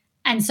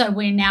 And so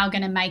we're now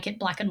going to make it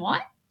black and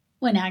white.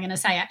 We're now going to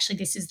say, actually,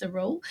 this is the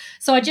rule.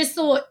 So I just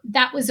thought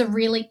that was a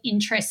really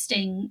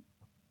interesting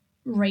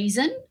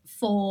reason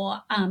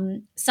for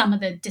some of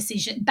the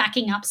decision,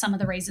 backing up some of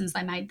the reasons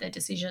they made the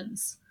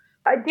decisions.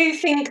 I do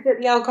think that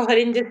the alcohol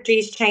industry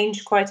has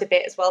changed quite a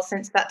bit as well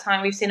since that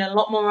time. We've seen a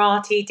lot more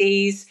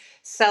RTDs,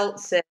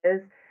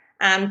 seltzers,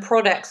 and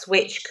products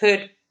which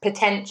could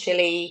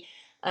potentially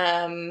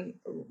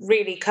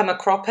really come a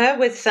cropper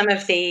with some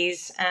of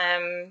these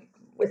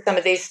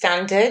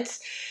standards.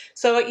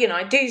 So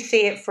I do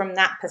see it from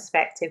that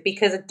perspective,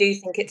 because I do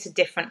think it's a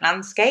different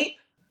landscape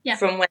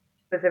from when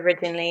it was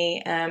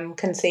originally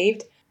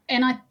conceived.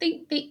 And I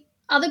think the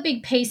other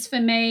big piece for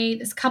me,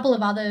 there's a couple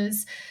of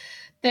others,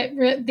 that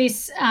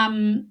this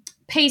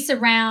piece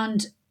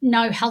around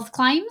no health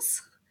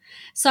claims.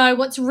 So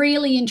what's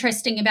really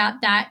interesting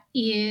about that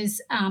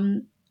is,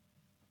 and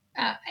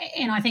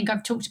I think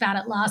I've talked about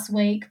it last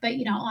week, but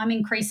I'm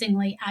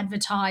increasingly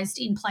advertised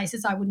in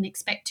places I wouldn't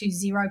expect to,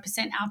 0%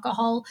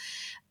 alcohol,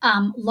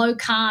 low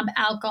carb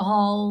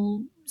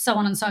alcohol, so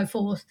on and so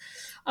forth.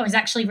 I was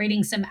actually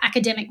reading some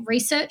academic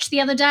research the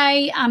other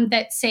day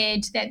that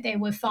said that there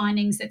were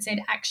findings that said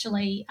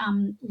actually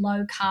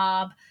low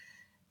carb,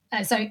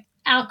 so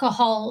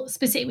alcohol,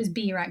 specifically it was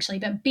beer actually,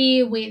 but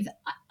beer with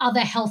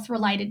other health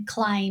related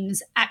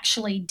claims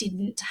actually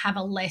didn't have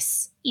a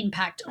less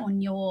impact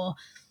on your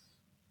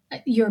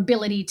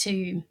ability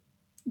to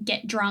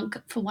get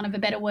drunk, for want of a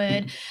better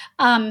word,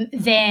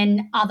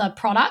 than other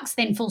products,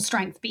 than full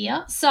strength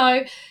beer.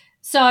 So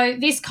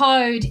this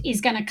code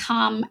is going to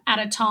come at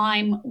a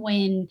time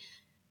when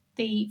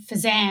the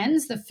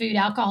FSANZ, the Food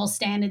Alcohol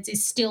Standards,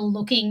 is still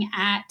looking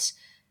at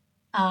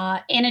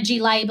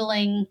energy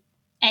labelling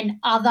and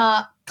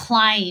other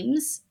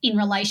claims in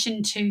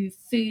relation to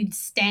food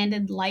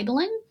standard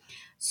labelling.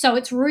 So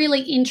it's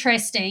really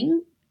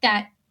interesting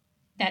that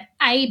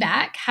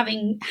ABAC,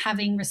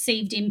 having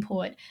received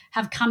input,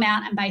 have come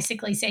out and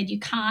basically said you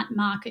can't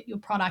market your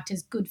product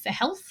as good for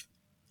health.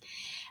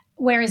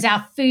 Whereas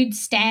our food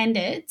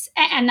standards,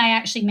 and they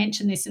actually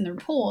mentioned this in the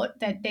report,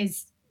 that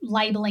there's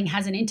labelling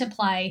has an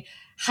interplay,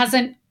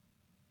 hasn't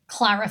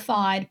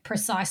clarified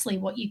precisely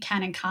what you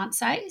can and can't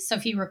say. So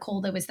if you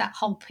recall, there was that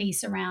whole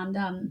piece around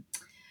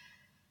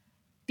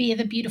Beer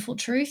the Beautiful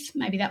Truth.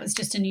 Maybe that was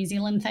just a New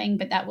Zealand thing,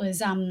 but that was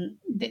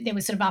there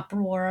was sort of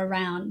uproar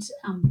around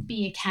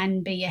beer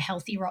can be a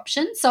healthier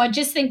option. So I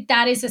just think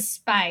that is a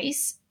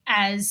space,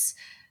 as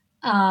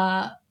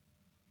a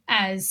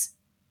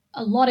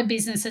lot of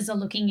businesses are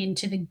looking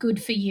into the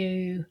good for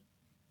you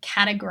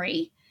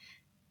category,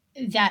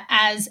 that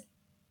as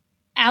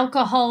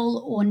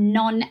alcohol or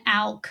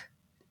non-alc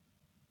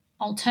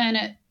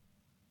alternate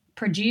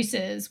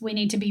producers, we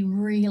need to be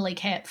really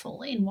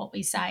careful in what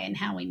we say and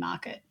how we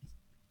market.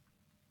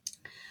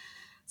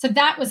 So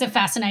that was a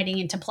fascinating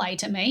interplay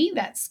to me.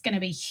 That's going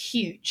to be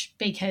huge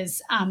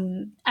because,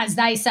 as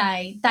they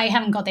say, they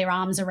haven't got their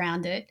arms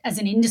around it. As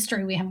an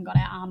industry, we haven't got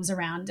our arms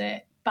around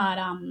it. But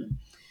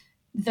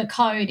the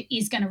code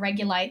is going to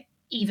regulate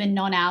even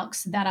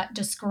non-alcs that are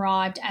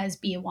described as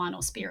beer, wine,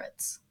 or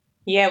spirits.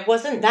 Yeah,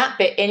 wasn't that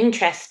bit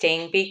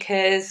interesting?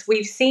 Because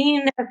we've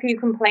seen a few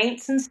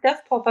complaints and stuff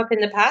pop up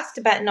in the past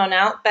about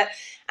non-alc, but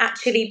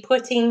actually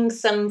putting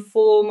some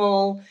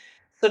formal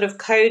sort of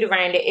code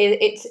around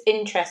it's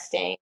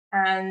interesting.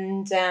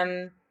 And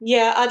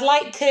I'd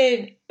like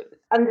to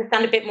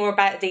understand a bit more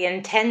about the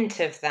intent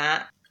of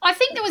that. I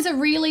think there was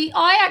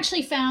I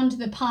actually found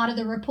the part of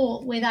the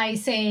report where they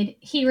said,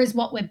 here is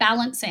what we're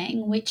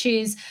balancing, which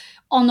is,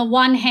 on the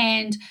one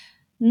hand,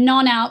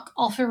 non-alc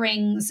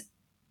offerings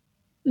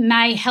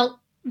may help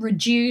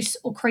reduce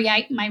or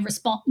create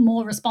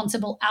more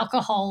responsible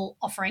alcohol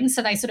offerings.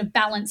 So they sort of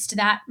balanced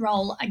that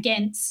role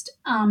against,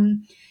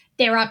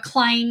 there are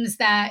claims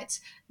that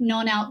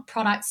non-alc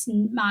products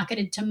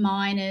marketed to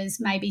minors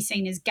may be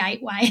seen as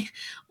gateway,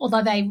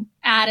 although they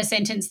add a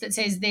sentence that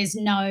says there's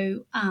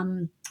no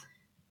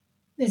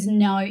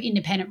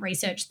independent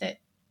research that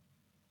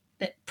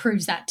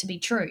proves that to be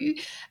true.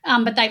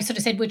 But they've sort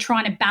of said we're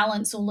trying to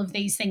balance all of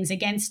these things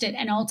against it.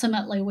 And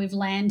ultimately we've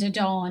landed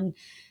on,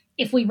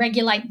 if we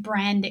regulate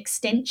brand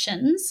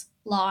extensions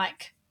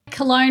like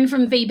cologne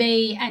from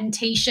VB and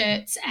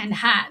T-shirts and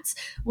hats,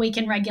 we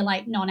can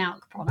regulate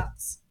non-alc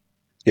products.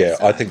 Yeah,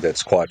 I think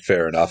that's quite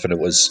fair enough, and it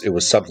was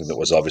something that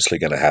was obviously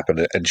going to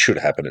happen and should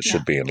happen. It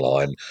should be in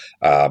line.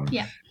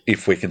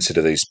 If we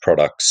consider these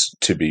products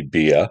to be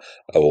beer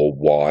or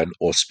wine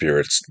or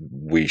spirits,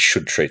 we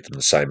should treat them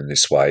the same in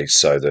this way,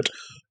 so that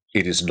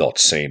it is not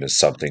seen as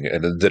something,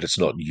 and that it's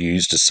not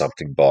used as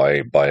something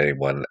by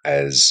anyone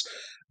as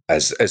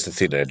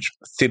the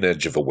thin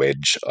edge of a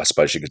wedge, I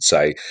suppose you could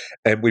say.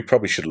 And we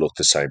probably should look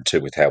the same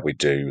too with how we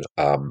do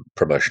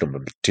promotional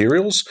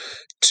materials,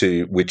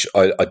 to which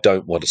I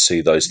don't want to see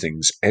those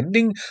things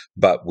ending,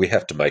 but we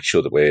have to make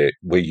sure that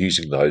we're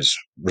using those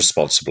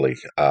responsibly,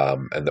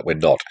 and that we're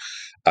not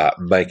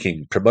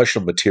making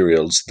promotional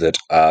materials that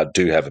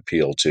do have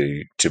appeal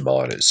to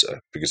minors,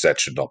 because that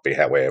should not be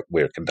how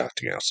we're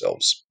conducting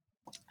ourselves.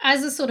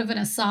 As a sort of an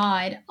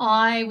aside,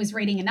 I was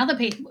reading another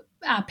piece.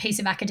 piece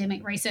of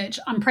academic research.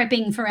 I'm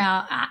prepping for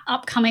our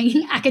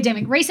upcoming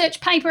academic research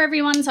paper,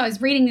 everyone. So I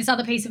was reading this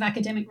other piece of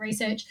academic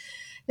research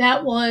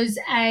that was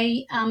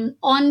a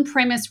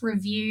on-premise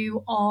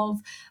review of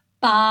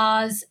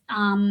bars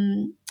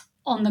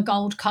on the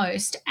Gold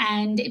Coast,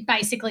 and it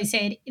basically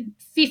said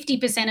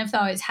 50% of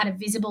those had a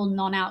visible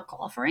non-alc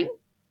offering,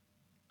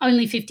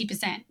 only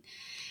 50%.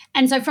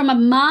 And so from a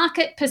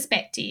market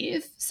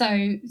perspective, so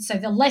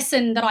the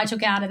lesson that I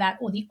took out of that,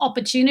 or the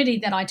opportunity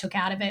that I took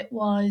out of it,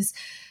 was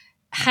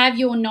have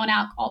your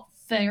non-alc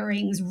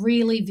offerings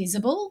really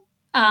visible,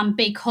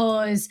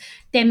 because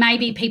there may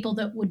be people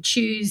that would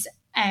choose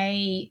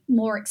a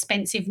more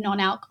expensive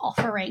non-alc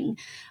offering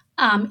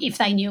if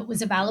they knew it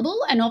was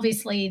available. And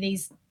obviously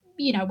these,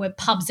 were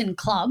pubs and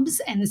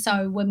clubs, and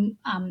so were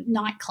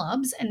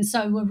nightclubs, and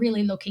so we're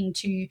really looking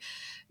to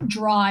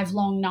drive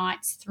long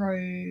nights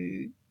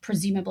through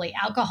presumably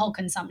alcohol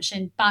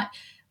consumption. But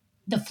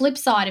the flip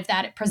side of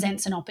that, it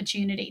presents an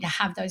opportunity to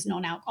have those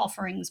non-alc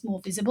offerings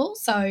more visible.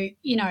 So,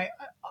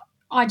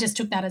 I just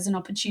took that as an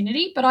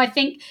opportunity. But I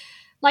think,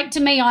 like, to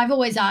me, I've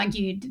always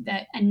argued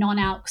that a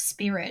non-alc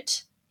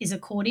spirit is a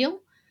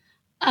cordial.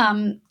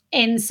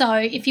 And so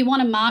if you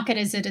want to market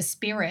as it a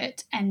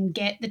spirit and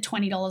get the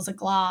 $20 a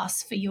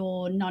glass for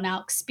your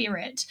non-alc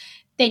spirit,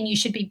 then you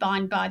should be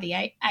bound by the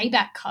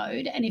ABAC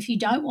code. And if you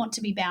don't want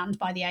to be bound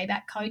by the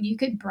ABAC code, you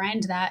could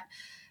brand that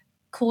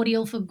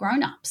cordial for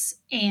grown-ups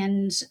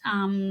and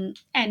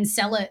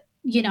sell it,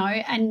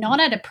 and not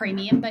at a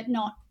premium, but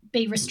not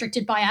be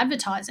restricted by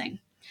advertising,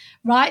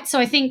 right? So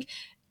I think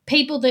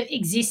people that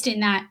exist in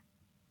that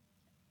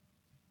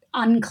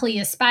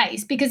unclear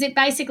space, because it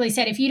basically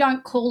said if you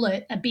don't call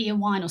it a beer,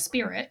 wine, or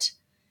spirit,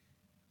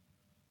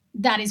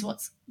 that's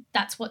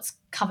what's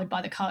covered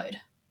by the code.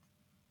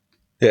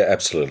 Yeah,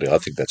 absolutely. I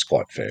think that's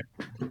quite fair.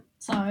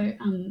 So,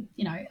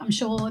 I'm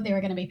sure there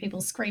are going to be people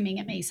screaming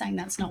at me saying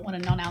that's not what a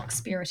non-alc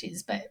spirit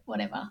is, but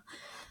whatever.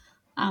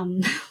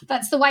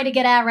 That's the way to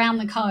get around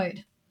the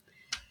code.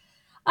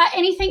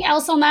 Anything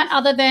else on that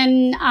other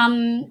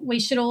than we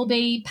should all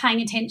be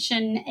paying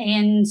attention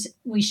and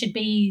we should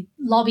be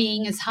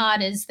lobbying as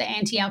hard as the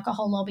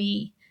anti-alcohol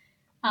lobby,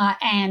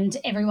 and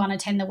everyone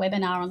attend the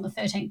webinar on the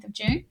 13th of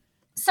June?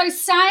 So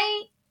say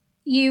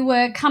you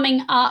were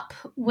coming up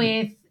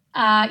with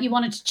you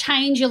wanted to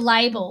change your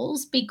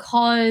labels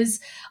because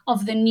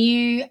of the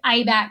new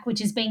ABAC, which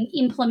is being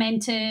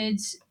implemented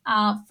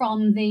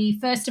from the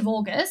 1st of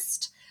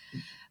August.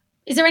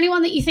 Is there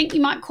anyone that you think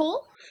you might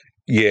call?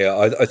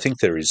 Yeah, I think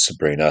there is,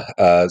 Sabrina.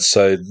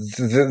 So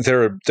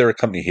they're a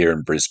company here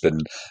in Brisbane,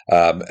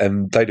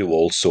 and they do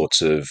all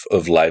sorts of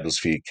labels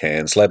for your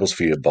cans, labels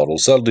for your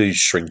bottles. They'll do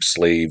shrink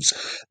sleeves,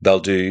 they'll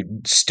do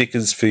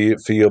stickers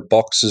for your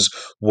boxes,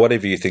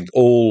 whatever you think.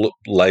 All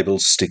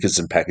labels, stickers,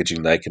 and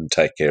packaging they can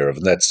take care of,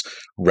 and that's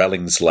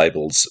Rallings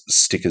labels,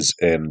 stickers,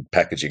 and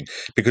packaging,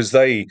 because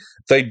they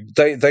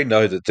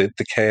know that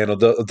the can or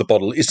the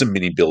bottle is a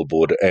mini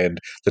billboard, and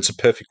that's a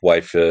perfect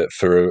way for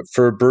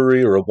a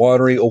brewery or a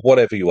winery or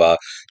whatever you are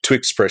to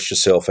express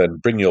yourself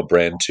and bring your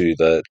brand to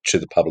the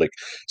public.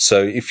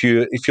 So if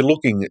you're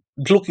looking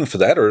for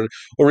that,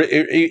 or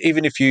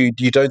even if you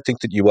don't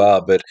think that you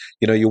are, but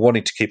you're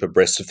wanting to keep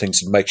abreast of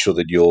things and make sure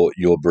that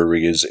your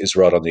brewery is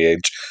right on the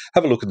edge,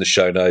 have a look in the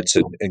show notes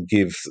and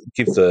give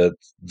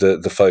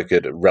the folk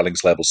at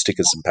Rallings Label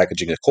Stickers and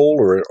Packaging a call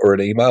or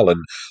an email,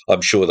 and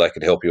I'm sure they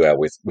can help you out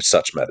with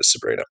such matters,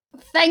 Sabrina.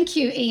 Thank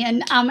you,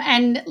 Ian.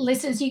 And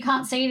listeners, you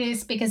can't see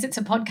this because it's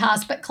a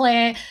podcast, but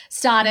Claire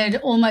started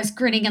almost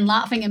grinning and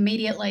laughing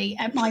immediately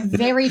at my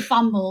very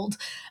fumbled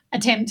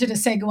attempt at a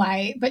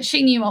segue, but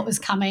she knew what was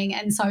coming,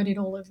 and so did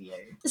all of you.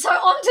 So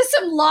on to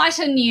some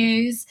lighter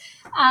news.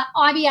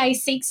 IBA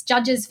seeks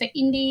judges for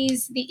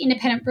indies. The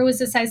Independent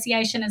Brewers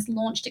Association has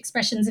launched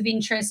expressions of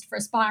interest for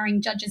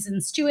aspiring judges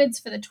and stewards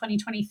for the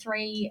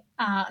 2023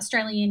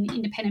 Australian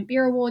Independent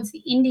Beer Awards,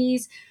 the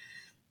Indies.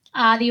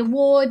 The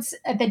awards,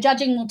 the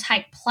judging will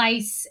take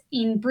place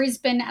in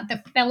Brisbane at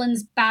the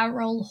Felons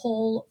Barrel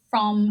Hall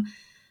from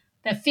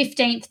the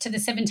 15th to the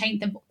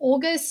 17th of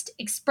August.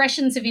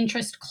 Expressions of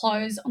interest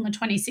close on the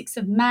 26th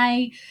of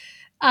May.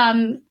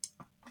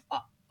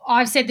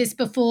 I've said this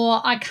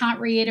before, I can't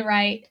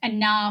reiterate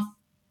enough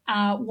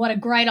what a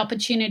great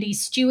opportunity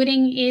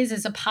stewarding is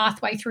as a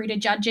pathway through to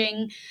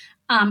judging.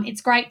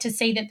 It's great to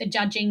see that the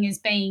judging is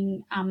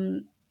being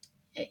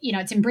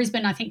it's in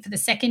Brisbane, I think, for the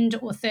second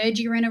or third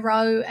year in a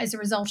row as a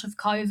result of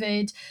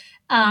COVID.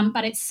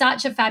 But it's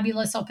such a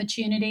fabulous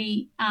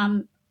opportunity.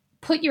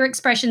 Put your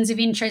expressions of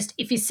interest.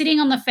 If you're sitting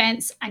on the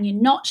fence and you're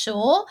not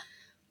sure,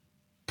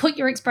 put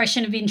your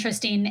expression of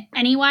interest in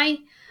anyway.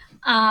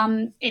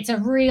 It's a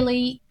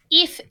really,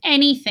 if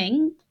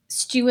anything,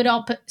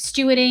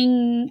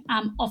 stewarding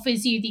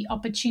offers you the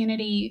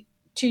opportunity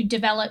to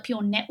develop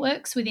your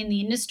networks within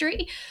the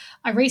industry.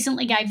 I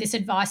recently gave this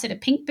advice at a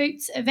Pink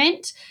Boots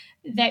event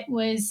that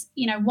was,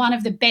 one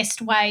of the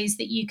best ways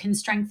that you can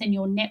strengthen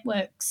your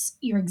networks,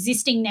 your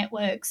existing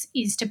networks,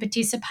 is to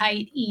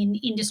participate in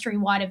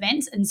industry-wide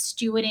events, and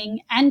stewarding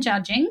and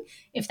judging,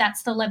 if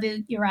that's the level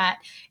you're at,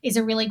 is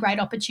a really great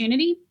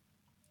opportunity.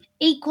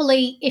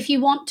 Equally, if you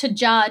want to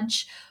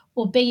judge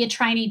or be a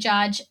trainee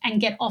judge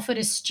and get offered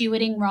a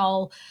stewarding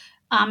role,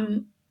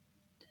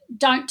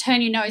 don't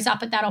turn your nose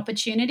up at that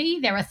opportunity.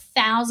 There are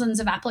thousands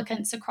of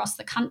applicants across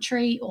the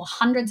country, or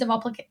hundreds of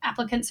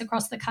applicants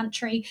across the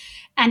country.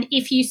 And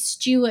if you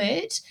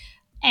steward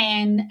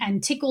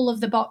and tick all of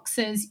the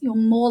boxes, you're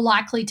more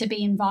likely to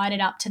be invited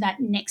up to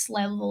that next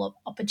level of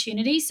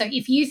opportunity. So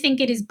if you think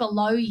it is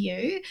below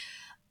you,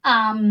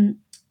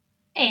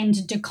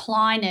 and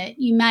decline it,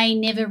 you may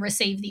never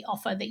receive the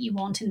offer that you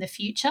want in the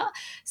future.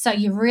 So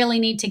you really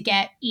need to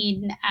get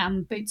in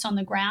boots on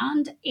the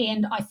ground.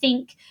 And I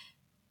think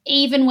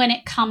even when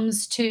it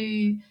comes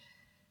to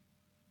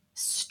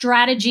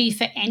strategy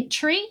for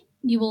entry,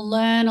 you will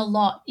learn a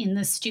lot in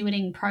the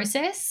stewarding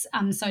process.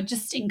 So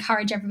just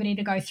encourage everybody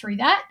to go through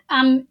that.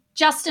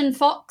 Justin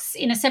Fox,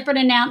 in a separate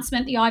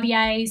announcement, the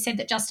IBA said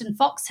that Justin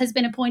Fox has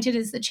been appointed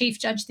as the chief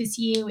judge this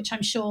year, which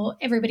I'm sure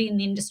everybody in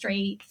the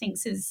industry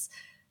thinks is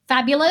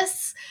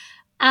fabulous.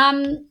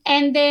 And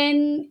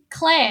then,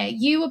 Claire,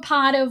 you were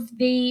part of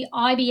the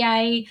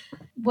IBA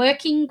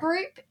working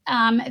group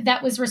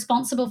that was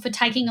responsible for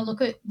taking a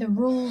look at the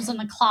rules and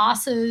the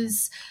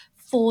classes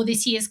for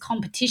this year's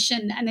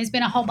competition, and there's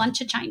been a whole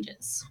bunch of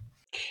changes.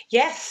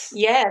 Yes,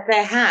 yeah,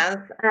 there has.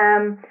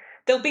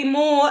 There'll be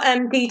more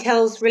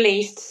details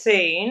released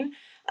soon.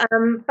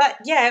 But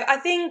yeah, I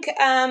think,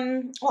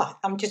 well,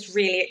 I'm just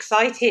really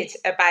excited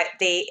about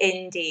the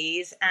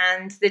indies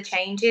and the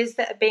changes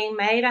that are being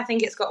made. I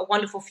think it's got a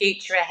wonderful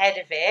future ahead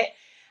of it,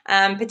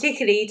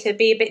 particularly to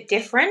be a bit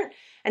different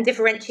and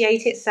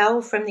differentiate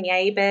itself from the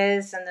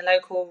ABAs and the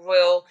local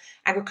Royal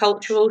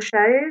Agricultural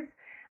shows.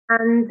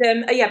 And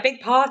yeah, a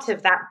big part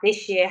of that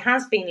this year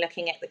has been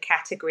looking at the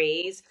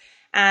categories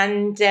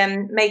and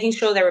making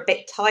sure they're a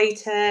bit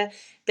tighter.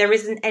 There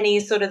isn't any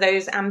sort of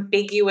those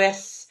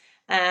ambiguous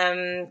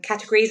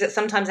categories that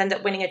sometimes end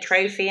up winning a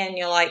trophy, and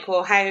you're like,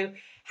 well, how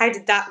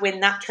did that win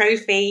that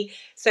trophy?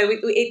 So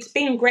it's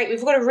been great.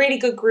 We've got a really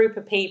good group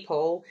of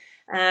people.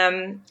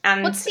 And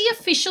what's the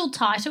official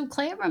title,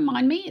 Claire?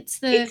 Remind me. It's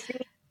the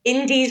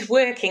Indies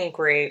Working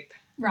Group.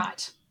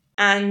 Right.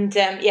 And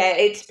yeah,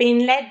 it's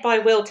been led by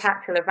Will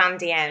Tatchell of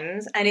Andy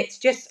Ems, and it's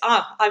just,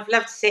 I've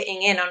loved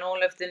sitting in on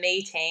all of the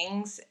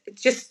meetings.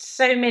 Just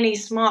so many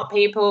smart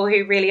people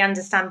who really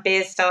understand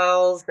beer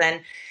styles,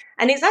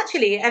 and it's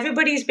actually,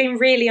 everybody's been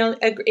really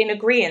in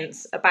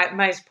agreement about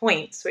most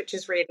points, which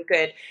is really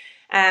good.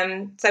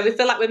 So we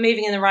feel like we're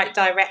moving in the right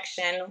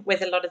direction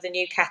with a lot of the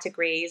new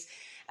categories,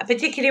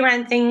 particularly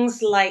around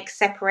things like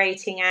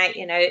separating out,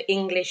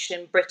 English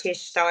and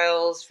British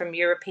styles from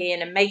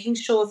European, and making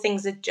sure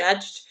things are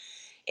judged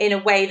in a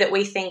way that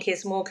we think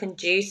is more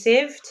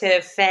conducive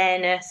to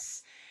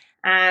fairness.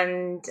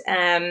 And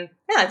yeah,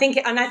 I think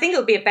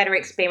it'll be a better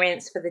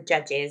experience for the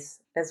judges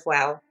as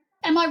well.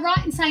 Am I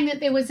right in saying that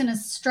there was an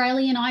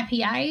Australian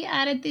IPA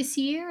added this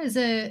year as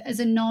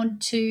a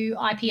nod to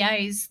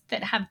IPAs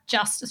that have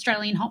just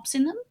Australian hops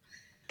in them?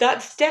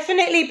 That's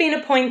definitely been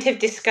a point of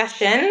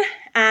discussion,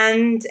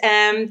 and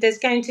there's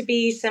going to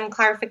be some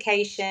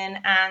clarification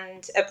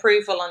and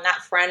approval on that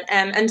front.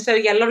 And so,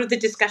 yeah, a lot of the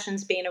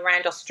discussion's been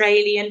around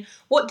Australian.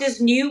 What does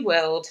New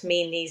World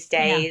mean these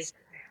days? Yeah.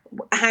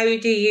 How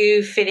do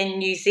you fit in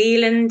New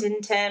Zealand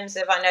in terms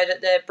of, I know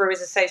that the Brewers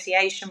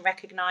Association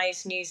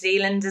recognised New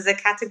Zealand as a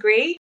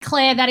category.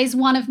 Claire, that is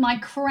one of my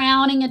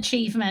crowning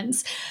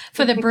achievements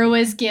for the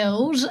Brewers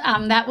Guild.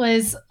 That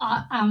was...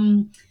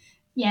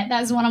 yeah,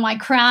 that was one of my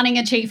crowning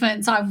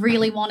achievements. I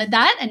really wanted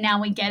that, and now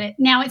we get it.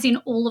 Now it's in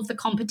all of the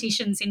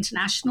competitions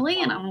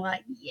internationally, and I'm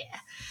like, yeah.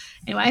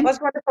 Anyway.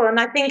 That's wonderful, and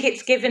I think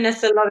it's given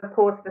us a lot of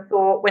pause for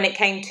thought when it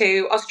came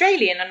to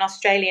Australian and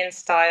Australian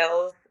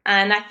styles.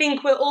 And I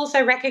think we're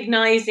also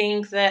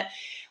recognising that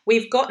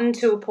we've gotten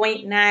to a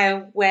point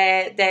now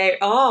where there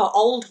are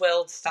old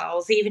world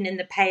styles, even in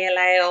the pale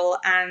ale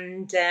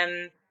and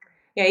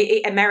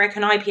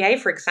American IPA,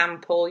 for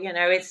example.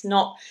 It's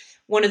not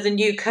one of the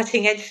new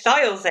cutting edge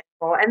styles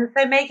anymore. And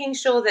so making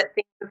sure that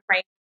things are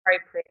framed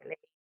appropriately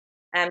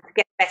to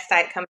get the best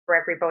outcome for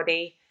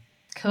everybody.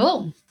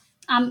 Cool.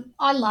 I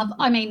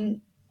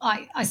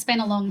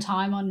spent a long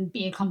time on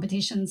beer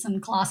competitions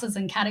and classes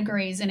and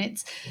categories, and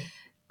it's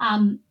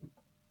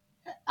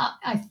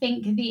I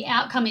think the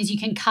outcome is you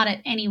can cut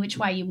it any which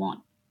way you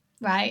want,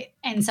 right?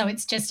 And so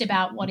it's just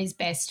about what is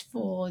best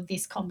for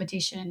this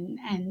competition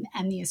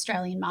and the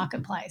Australian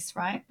marketplace,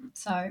 right?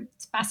 So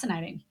it's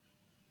fascinating.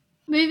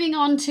 Moving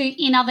on to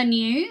in other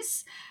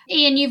news,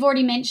 Ian, you've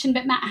already mentioned,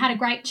 but Matt had a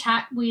great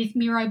chat with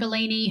Miro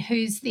Bellini,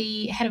 who's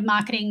the head of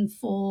marketing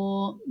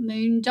for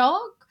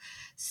Moondog.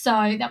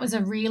 So that was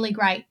a really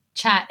great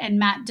chat, and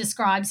Matt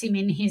describes him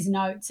in his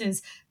notes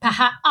as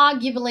perhaps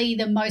arguably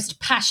the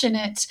most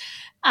passionate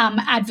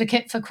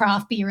advocate for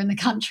craft beer in the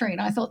country. And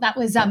I thought that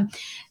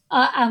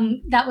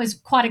was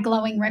quite a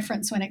glowing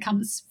reference when it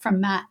comes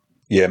from Matt.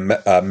 Yeah,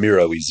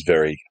 Miro is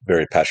very,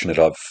 very passionate.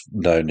 I've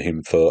known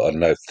him for, I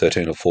don't know,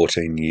 13 or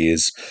 14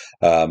 years.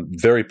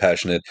 Very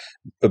passionate.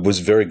 It was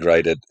very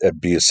great at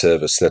beer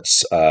service.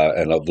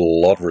 And I've a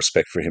lot of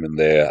respect for him in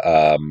there.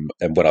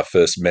 And when I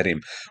first met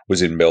him,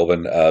 was in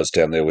Melbourne. I was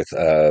down there with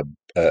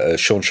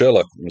Sean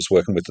Sherlock, I was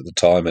working with at the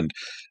time, and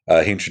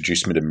he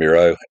introduced me to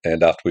Miro.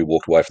 And after we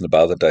walked away from the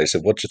bar that day, he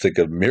said, "What do you think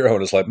of Miro?" And I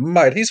was like,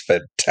 "Mate, he's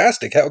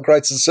fantastic. How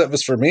great's the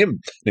service from him?" And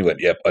he went,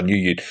 "Yep, I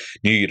knew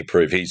you'd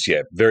approve." He's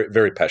very,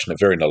 very passionate,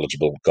 very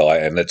knowledgeable guy,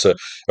 and it's a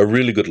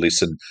really good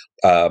listen.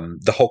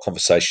 The whole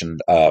conversation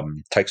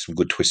takes some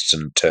good twists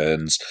and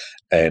turns,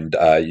 and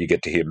you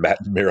get to hear Matt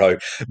and Miro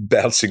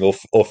bouncing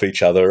off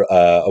each other.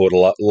 I would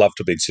love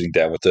to have been sitting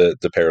down with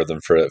the pair of them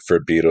for a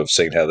beer to have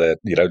seen how that,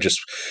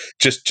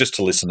 just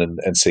to listen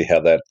and see how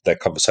that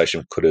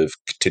conversation could have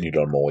continued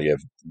on more.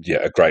 Yeah,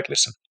 a great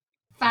listen.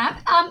 Fab.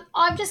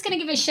 I'm just going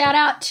to give a shout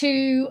out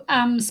to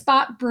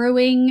Spark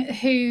Brewing,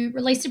 who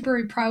released a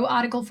Brew Pro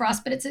article for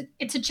us, but it's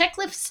a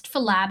checklist for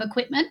lab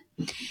equipment.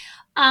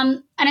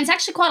 And it's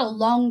actually quite a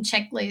long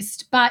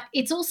checklist, but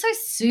it's also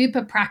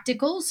super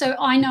practical. So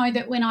I know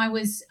that when I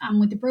was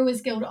with the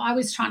Brewers Guild, I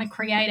was trying to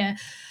create a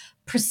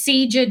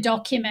procedure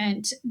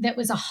document that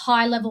was a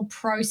high level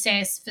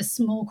process for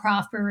small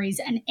craft breweries,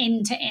 an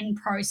end to end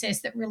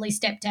process that really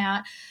stepped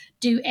out,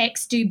 do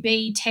X, do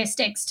B, test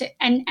X,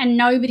 and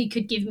nobody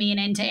could give me an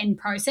end to end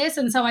process.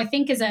 And so I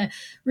think as a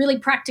really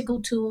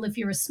practical tool, if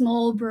you're a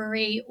small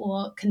brewery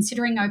or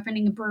considering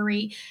opening a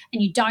brewery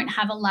and you don't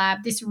have a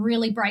lab, this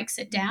really breaks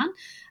it down.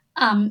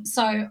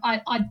 So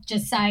I'd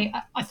just say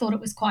I thought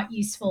it was quite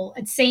useful.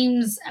 It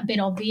seems a bit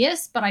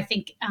obvious, but I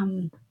think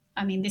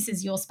this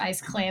is your space,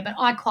 Claire, but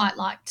I quite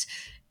liked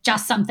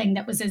just something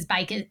that was as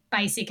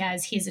basic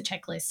as here's a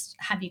checklist.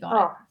 Have you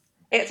got it?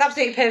 It's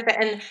absolutely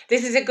perfect. And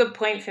this is a good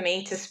point for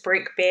me to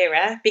spruik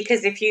Beera,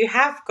 because if you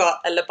have got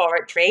a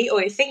laboratory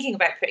or you're thinking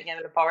about putting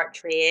a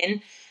laboratory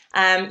in,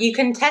 you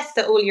can test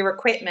that all your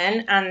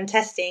equipment and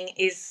testing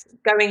is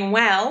going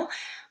well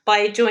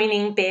by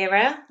joining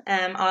Beera,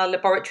 our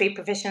laboratory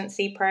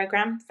proficiency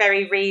program.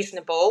 Very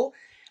reasonable.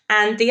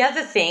 And the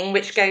other thing,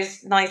 which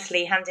goes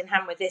nicely hand in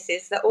hand with this,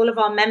 is that all of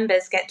our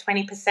members get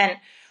 20%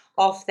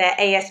 off their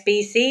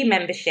ASBC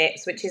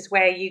memberships, which is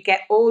where you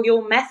get all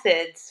your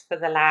methods for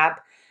the lab.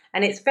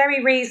 And it's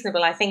very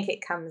reasonable. I think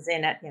it comes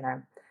in at,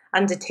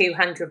 under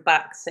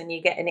 $200, and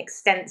you get an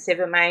extensive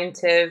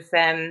amount of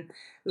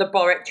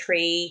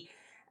laboratory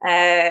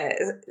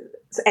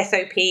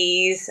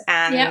SOPs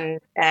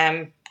and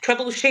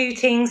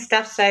troubleshooting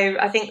stuff. So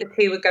I think the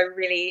two would go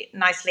really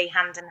nicely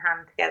hand in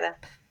hand together.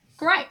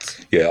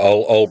 Great. Yeah,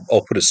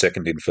 I'll put a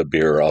second in for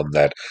Beer on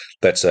that.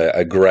 That's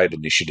a great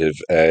initiative.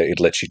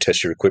 It lets you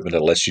test your equipment.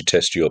 It lets you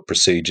test your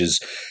procedures.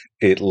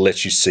 It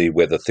lets you see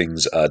whether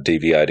things are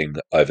deviating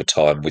over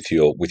time with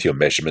your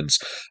measurements,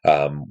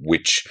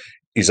 which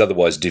is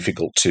otherwise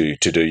difficult to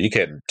do. You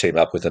can team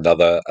up with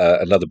another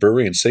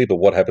brewery and see, but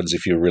what happens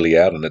if you're really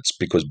out and it's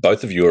because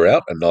both of you are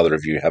out and neither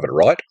of you have it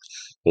right?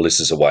 Well,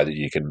 this is a way that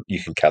you can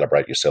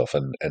calibrate yourself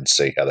and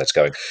see how that's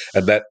going.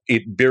 And that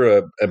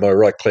Bira, am I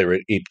right, Claire?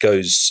 It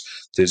goes.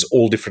 There's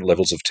all different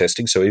levels of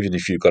testing. So even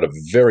if you've got a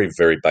very,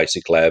 very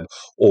basic lab,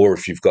 or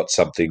if you've got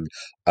something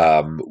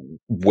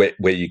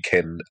where you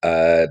can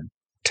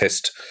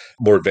test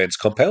more advanced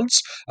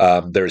compounds,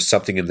 there is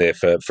something in there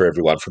for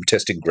everyone, from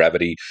testing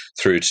gravity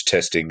through to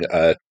testing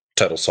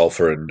total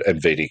sulfur and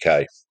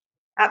VDK.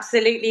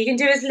 Absolutely. You can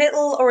do as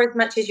little or as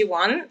much as you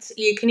want.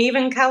 You can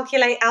even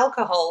calculate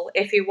alcohol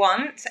if you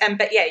want.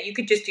 But yeah, you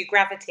could just do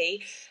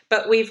gravity.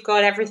 But we've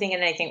got everything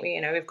and anything.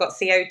 We've got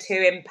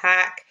CO2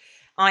 impact,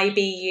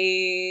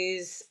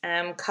 IBUs,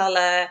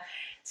 color.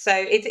 So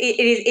it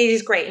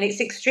is great, and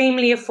it's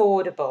extremely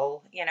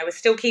affordable. We're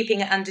still keeping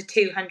it under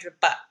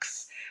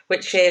 $200,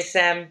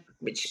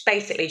 which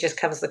basically just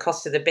covers the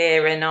cost of the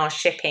beer and our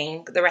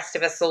shipping. The rest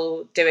of us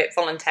will do it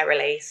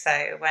voluntarily.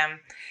 So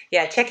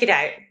yeah, check it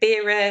out.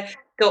 beera.org.au.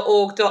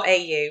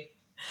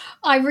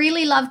 I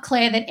really love,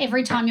 Claire, that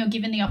every time you're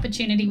given the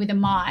opportunity with a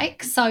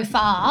mic so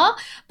far,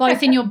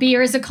 both in your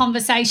beer as a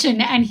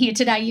conversation and here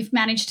today, you've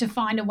managed to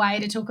find a way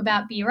to talk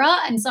about Beera.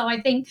 And so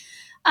I think,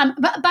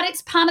 but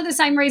it's part of the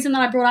same reason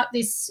that I brought up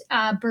this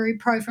Brew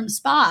Pro from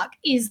Spark,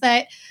 is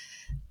that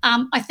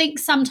I think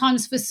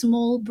sometimes for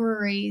small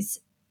breweries,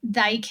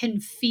 they can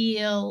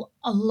feel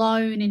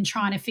alone in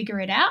trying to figure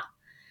it out.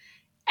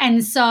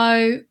 And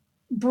so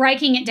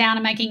breaking it down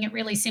and making it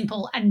really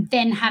simple, and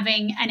then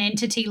having an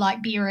entity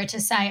like Beera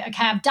to say,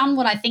 okay, I've done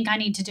what I think I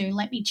need to do,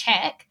 let me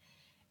check,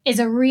 is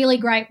a really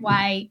great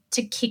way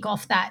to kick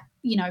off that,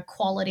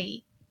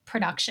 quality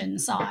production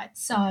side.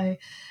 So,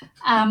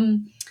 right,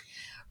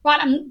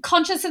 I'm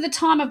conscious of the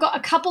time. I've got a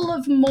couple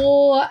of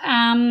more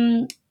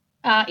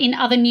in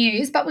other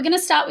news, but we're going to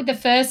start with the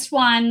first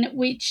one,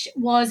 which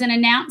was an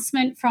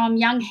announcement from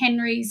Young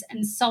Henrys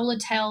and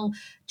Solatel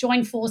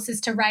join forces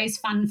to raise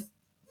funds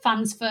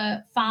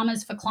for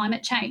farmers for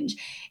climate change.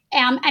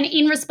 And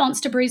in response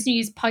to Brews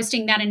News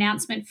posting that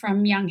announcement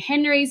from Young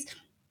Henrys,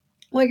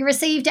 We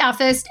received our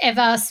first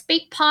ever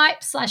speak pipe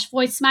 /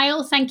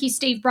 voicemail. Thank you,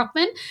 Steve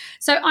Brockman.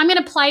 So I'm going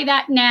to play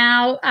that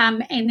now,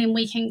 and then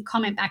we can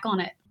comment back on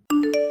it.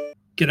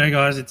 G'day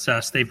guys, it's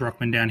Steve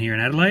Brockman down here in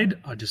Adelaide.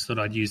 I just thought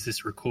I'd use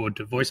this record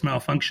to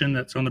voicemail function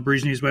that's on the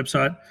Brews News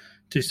website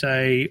to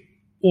say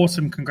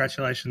awesome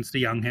congratulations to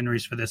Young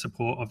Henrys for their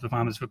support of the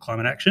Farmers for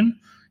Climate Action.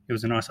 It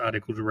was a nice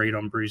article to read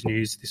on Brews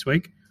News this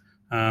week.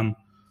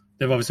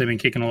 They've obviously been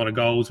kicking a lot of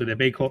goals with their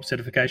B Corp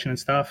certification and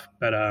stuff,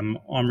 but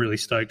I'm really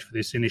stoked for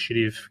this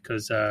initiative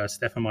because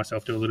Steph and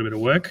myself do a little bit of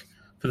work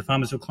for the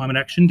Farmers for Climate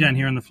Action down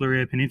here on the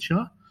Fleurieu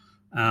Peninsula,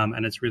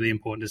 and it's really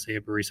important to see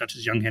a brewery such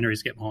as Young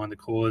Henrys get behind the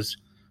cause.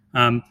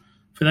 For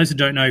those who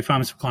don't know,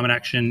 Farmers for Climate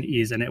Action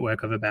is a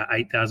network of about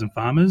 8,000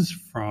 farmers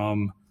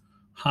from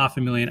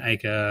 500,000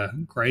 acre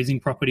grazing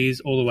properties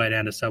all the way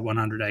down to sub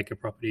 100 acre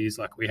properties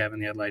like we have in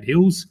the Adelaide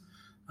Hills.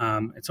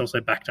 It's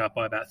also backed up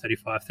by about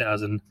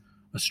 35,000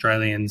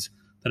 Australians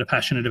that are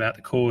passionate about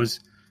the cause.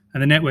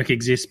 And the network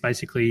exists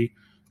basically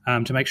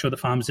to make sure that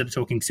farmers that are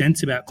talking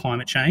sense about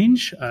climate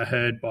change are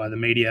heard by the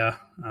media,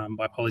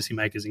 by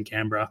policymakers in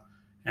Canberra,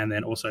 and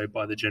then also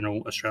by the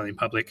general Australian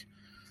public.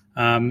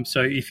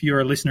 So if you're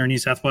a listener in New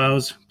South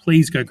Wales,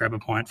 please go grab a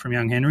pint from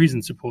Young Henrys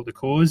and support the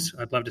cause.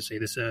 I'd love to see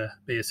this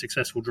be a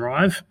successful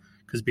drive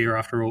because beer,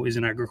 after all, is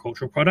an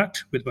agricultural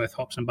product with both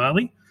hops and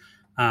barley.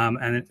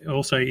 And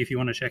also, if you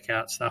want to check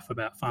out stuff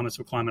about Farmers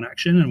for Climate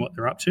Action and what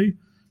they're up to,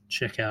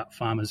 check out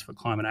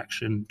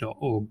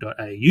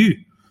farmersforclimateaction.org.au.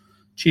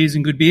 Cheers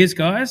and good beers,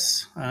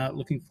 guys.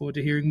 Looking forward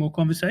to hearing more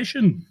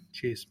conversation.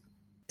 Cheers.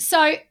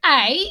 So,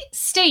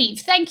 Steve,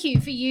 thank you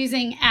for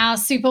using our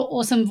super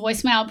awesome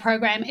voicemail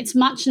program. It's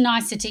much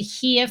nicer to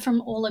hear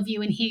from all of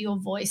you and hear your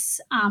voice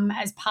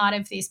as part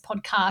of this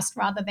podcast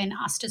rather than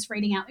us just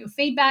reading out your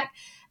feedback.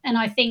 And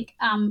I think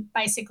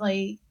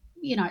basically,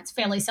 it's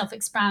fairly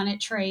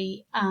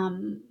self-explanatory.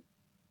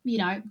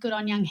 Good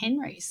on Young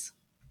Henrys.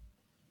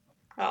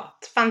 Oh,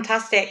 it's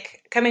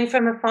fantastic. Coming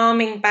from a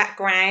farming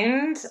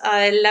background,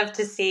 I love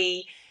to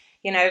see,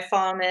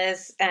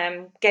 farmers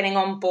getting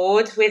on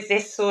board with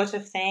this sort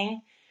of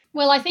thing.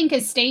 Well, I think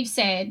as Steve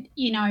said,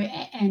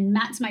 and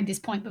Matt's made this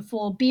point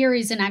before, beer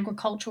is an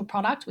agricultural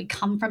product. We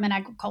come from an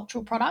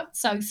agricultural product.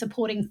 So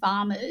supporting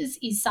farmers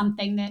is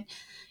something that,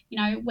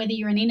 whether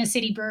you're an inner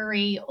city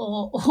brewery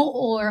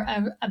or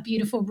a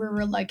beautiful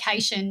rural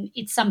location,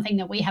 it's something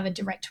that we have a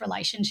direct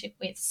relationship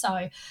with.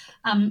 So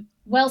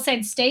well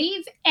said,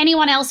 Steve.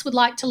 Anyone else would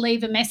like to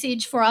leave a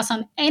message for us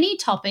on any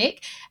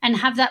topic and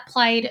have that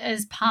played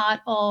as part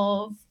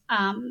of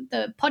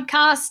the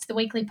podcast, the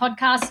weekly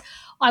podcast,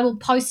 I will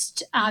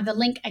post the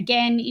link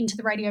again into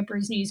the Radio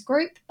Brews News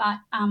group. But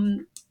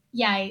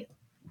yay,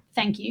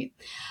 thank you.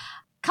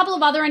 A couple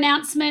of other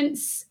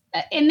announcements,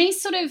 and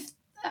these sort of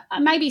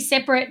maybe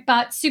separate,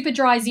 but Super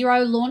Dry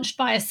Zero launched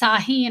by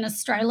Asahi in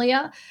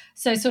Australia.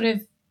 So sort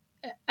of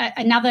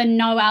another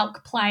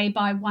no-alc play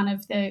by one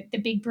of the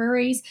big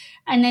breweries.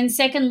 And then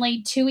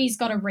secondly, Tui's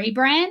got a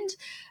rebrand.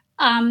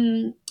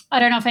 I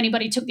don't know if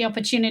anybody took the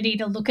opportunity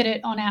to look at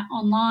it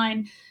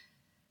online.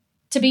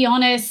 To be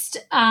honest,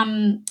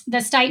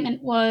 the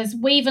statement was,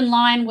 Weave and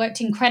Lion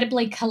worked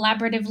incredibly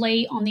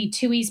collaboratively on the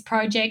Tui's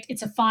project.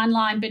 It's a fine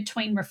line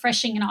between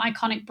refreshing an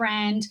iconic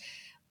brand,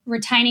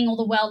 retaining all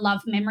the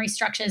well-loved memory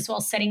structures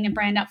while setting the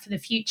brand up for the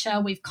future.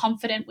 We're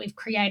confident we've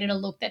created a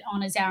look that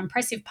honours our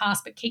impressive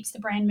past but keeps the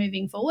brand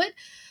moving forward.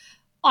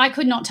 I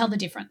could not tell the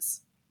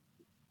difference.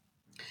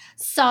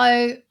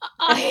 So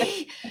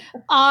I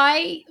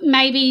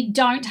maybe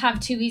don't have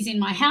Tui's in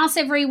my house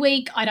every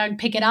week. I don't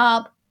pick it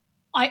up.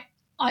 I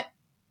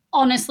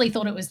honestly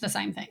thought it was the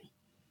same thing.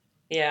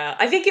 Yeah,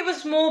 I think it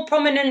was more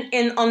prominent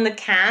on the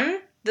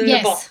can than the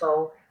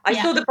bottle. I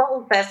saw the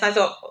bottle first and I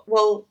thought,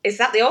 well, is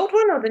that the old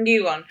one or the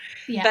new one?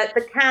 Yeah. But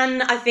the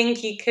can, I think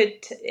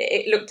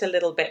it looked a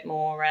little bit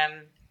more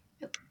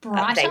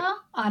brighter. Updated.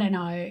 I don't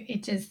know.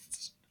 It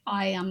just,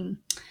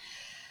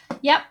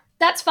 yep,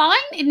 that's fine.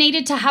 It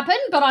needed to happen,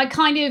 but I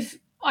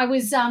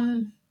was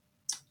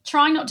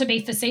trying not to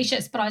be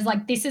facetious, but I was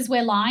like, this is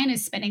where Lion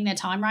is spending their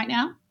time right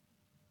now.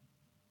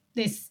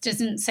 This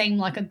doesn't seem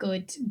like a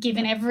good,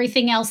 given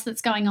everything else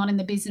that's going on in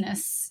the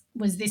business,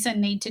 was this a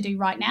need to do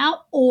right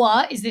now?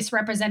 Or is this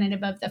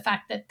representative of the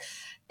fact that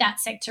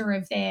that sector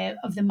of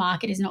the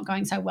market is not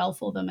going so well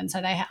for them and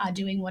so they are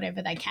doing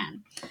whatever they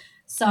can?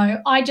 So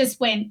I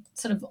just went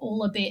sort of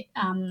all a bit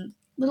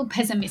little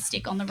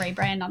pessimistic on the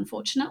rebrand,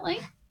 unfortunately.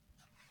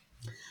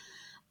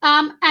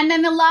 And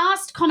then the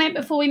last comment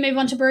before we move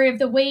on to Brewery of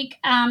the Week,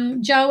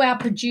 Joe, our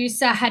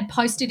producer, had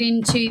posted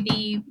into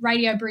the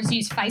Radio Brews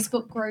News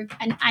Facebook group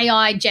an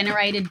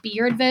AI-generated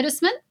beer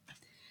advertisement.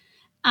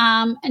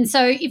 And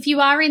so if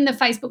you are in the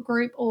Facebook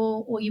group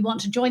or you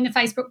want to join the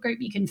Facebook group,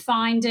 you can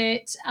find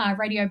it,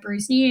 Radio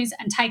Brews News,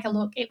 and take a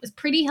look. It was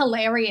pretty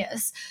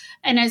hilarious.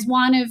 And as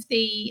one of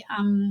the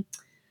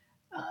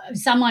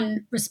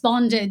someone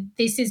responded,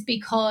 this is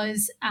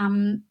because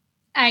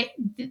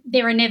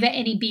there are never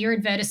any beer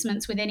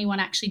advertisements with anyone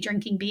actually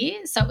drinking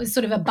beer. So it was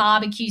sort of a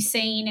barbecue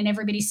scene and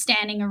everybody's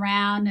standing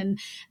around and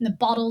the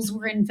bottles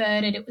were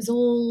inverted. It was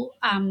all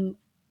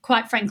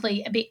quite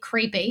frankly, a bit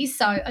creepy.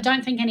 So I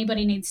don't think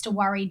anybody needs to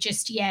worry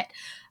just yet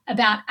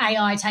about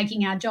AI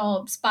taking our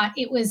jobs. But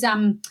it was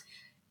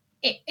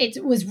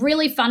it was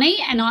really funny,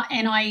 and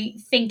I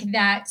think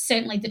that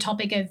certainly the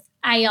topic of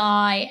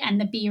AI and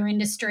the beer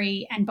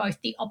industry and both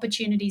the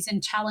opportunities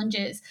and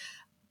challenges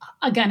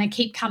are going to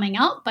keep coming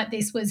up. But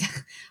this was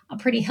a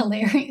pretty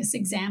hilarious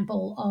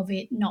example of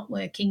it not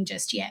working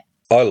just yet.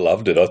 I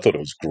loved it. I thought it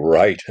was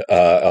great.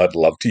 I'd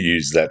love to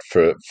use that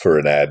for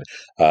an ad.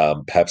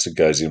 Perhaps it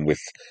goes in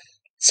with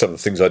some of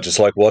the things I just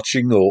like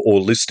watching or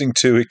listening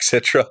to,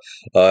 etc.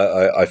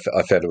 I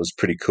found it was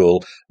pretty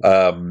cool.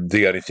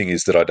 The only thing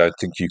is that I don't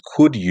think you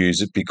could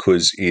use it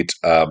because it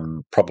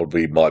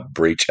probably might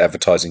breach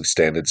advertising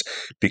standards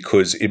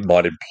because it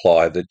might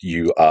imply that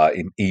you are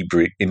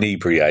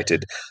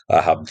inebriated.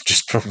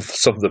 Just from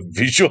some of the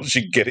visuals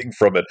you're getting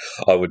from it,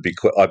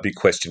 I'd be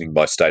questioning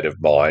my state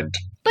of mind.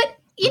 But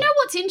you know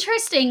what's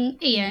interesting,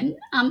 Ian?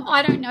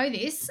 I don't know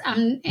this.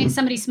 And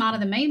somebody smarter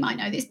than me might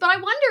know this, but I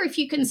wonder if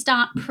you can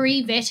start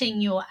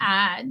pre-vetting your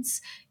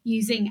ads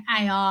using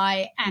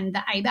AI and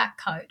the ABAC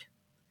code.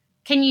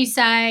 Can you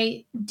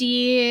say,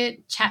 dear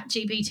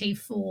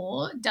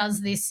ChatGPT-4,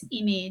 does this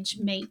image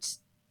meet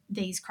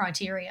these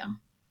criteria?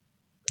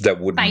 That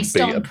wouldn't Based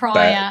be a on bad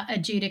prior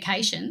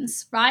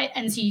adjudications, right?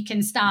 And so you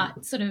can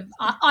start sort of,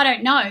 I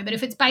don't know, but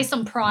if it's based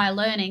on prior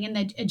learning and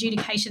the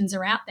adjudications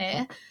are out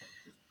there,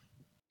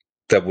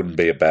 that wouldn't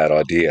be a bad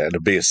idea, and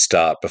it'd be a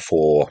start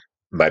before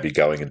maybe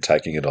going and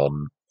taking it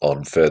on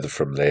further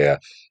from there.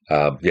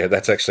 Yeah,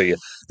 that's actually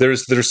there are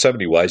so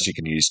many ways you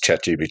can use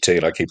ChatGPT,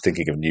 and I keep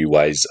thinking of new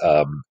ways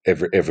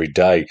every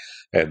day,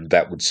 and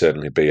that would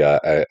certainly be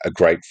a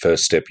great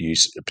first step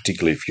use,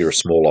 particularly if you're a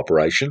small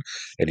operation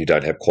and you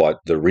don't have quite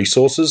the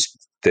resources.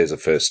 There's a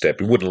first step.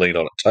 We wouldn't lean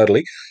on it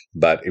totally,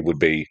 but it would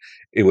be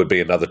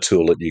another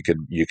tool that you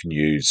can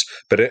use.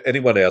 But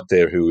anyone out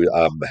there who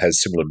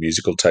has similar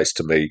musical taste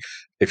to me,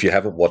 if you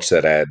haven't watched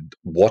that ad,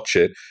 watch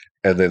it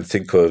and then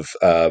think of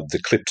the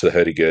clip to the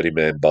Hurdy Gurdy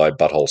Man by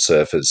Butthole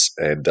Surfers,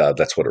 and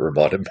that's what it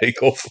reminded me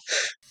of.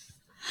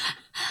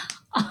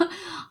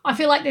 I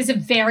feel like there's a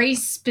very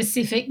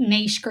specific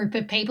niche group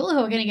of people who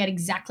are going to get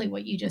exactly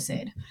what you just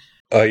said.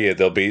 Oh yeah,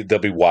 there'll be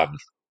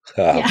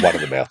Yeah. one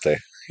of them out there.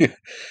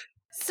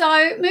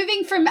 So,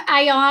 moving from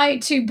AI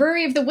to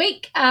Brewery of the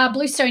Week,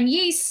 Bluestone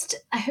Yeast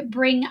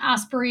bring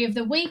us Brewery of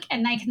the Week,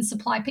 and they can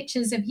supply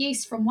pitchers of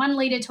yeast from 1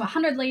 litre to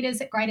 100 litres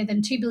at greater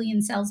than 2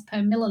 billion cells per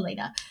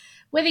milliliter.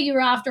 Whether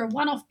you're after a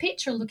one-off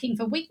pitch or looking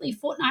for weekly,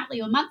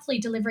 fortnightly, or monthly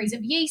deliveries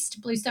of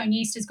yeast, Bluestone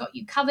Yeast has got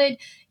you covered.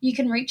 You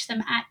can reach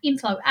them at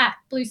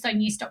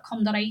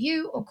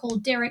info@bluestoneyeast.com.au or call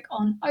Derek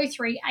on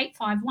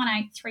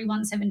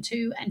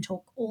 0385183172 and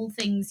talk all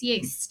things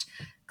yeast.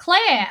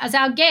 Claire, as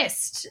our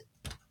guest,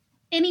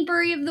 any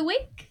brewery of the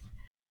week?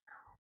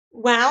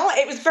 Well,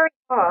 it was very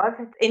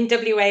hard. In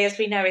WA, as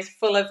we know, is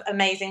full of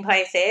amazing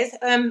places.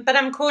 But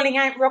I'm calling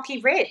out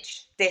Rocky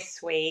Ridge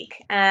this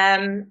week.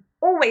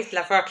 Always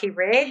love Rocky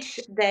Ridge.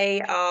 They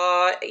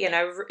are,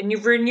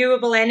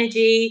 renewable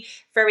energy,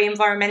 very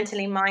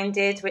environmentally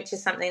minded, which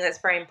is something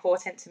that's very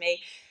important to me.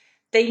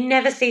 They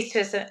never cease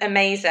to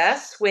amaze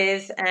us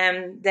with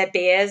their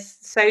beers,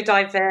 so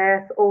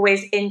diverse,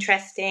 always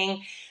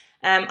interesting.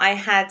 I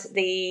had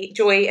the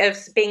joy of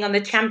being on the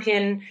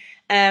champion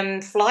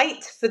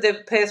flight for the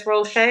Perth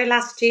Roll Show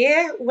last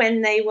year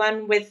when they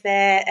won with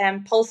their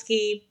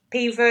Polski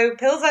Pivo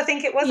Pils, I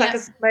think it was, like a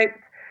smoked.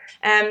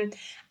 And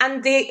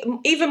the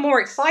even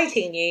more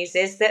exciting news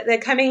is that they're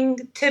coming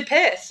to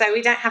Perth, so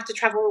we don't have to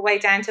travel all the way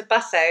down to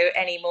Busso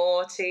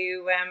anymore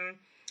to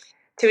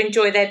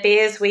enjoy their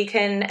beers. We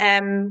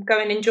can go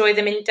and enjoy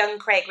them in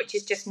Duncraig, which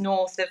is just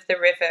north of the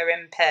river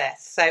in Perth.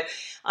 So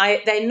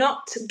they're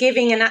not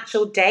giving an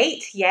actual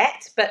date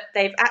yet, but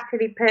they've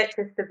actually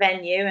purchased the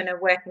venue and are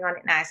working on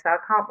it now. So I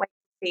can't wait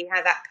to see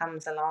how that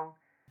comes along.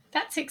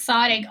 That's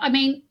exciting. I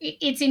mean,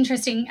 it's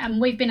interesting.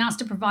 We've been asked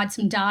to provide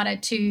some data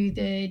to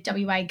the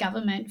WA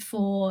government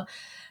for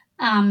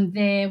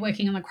they're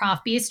working on the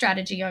craft beer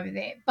strategy over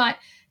there. But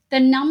the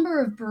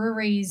number of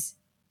breweries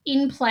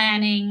in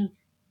planning,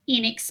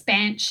 in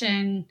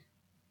expansion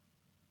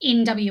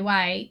in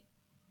WA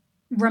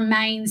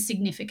remains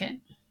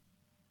significant.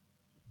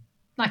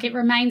 Like it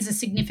remains a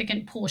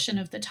significant portion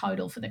of the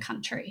total for the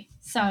country.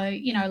 So,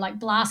 like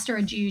Blaster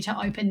are due to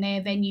open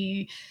their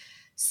venue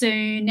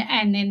soon,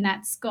 and then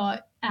that's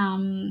got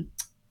is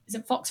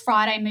it Fox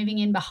Friday moving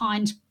in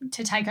behind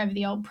to take over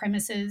the old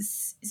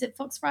premises? Is it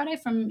Fox Friday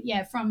from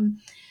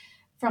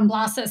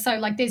Blaster? So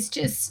like there's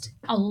just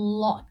a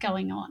lot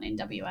going on in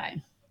WA.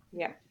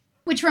 Yeah.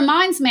 Which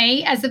reminds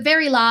me, as the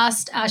very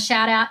last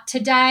shout out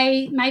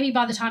today, maybe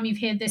by the time you've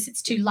heard this,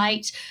 it's too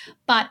late,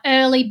 but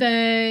early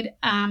bird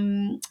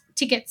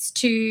tickets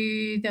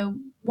to the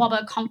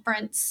WABA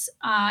conference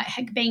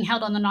being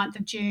held on the 9th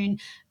of June.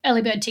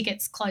 Early bird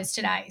tickets close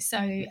today. So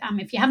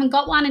if you haven't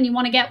got one and you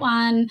want to get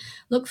one,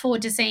 look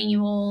forward to seeing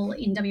you all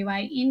in WA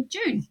in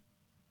June.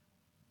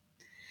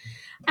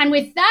 And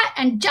with that,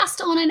 and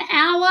just on an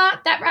hour,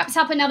 that wraps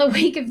up another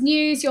week of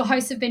news. Your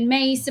hosts have been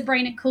me,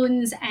 Sabrina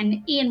Kunz,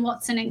 and Ian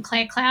Watson and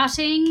Claire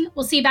Clouting.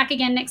 We'll see you back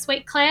again next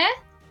week, Claire.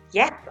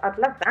 Yes, I'd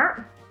love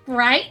that.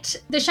 Great.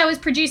 The show is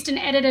produced and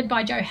edited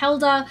by Joe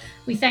Helder.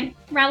 We thank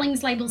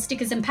Rallings Label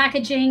Stickers and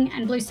Packaging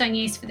and Bluestone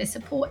Yeast for their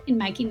support in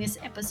making this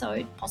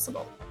episode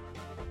possible.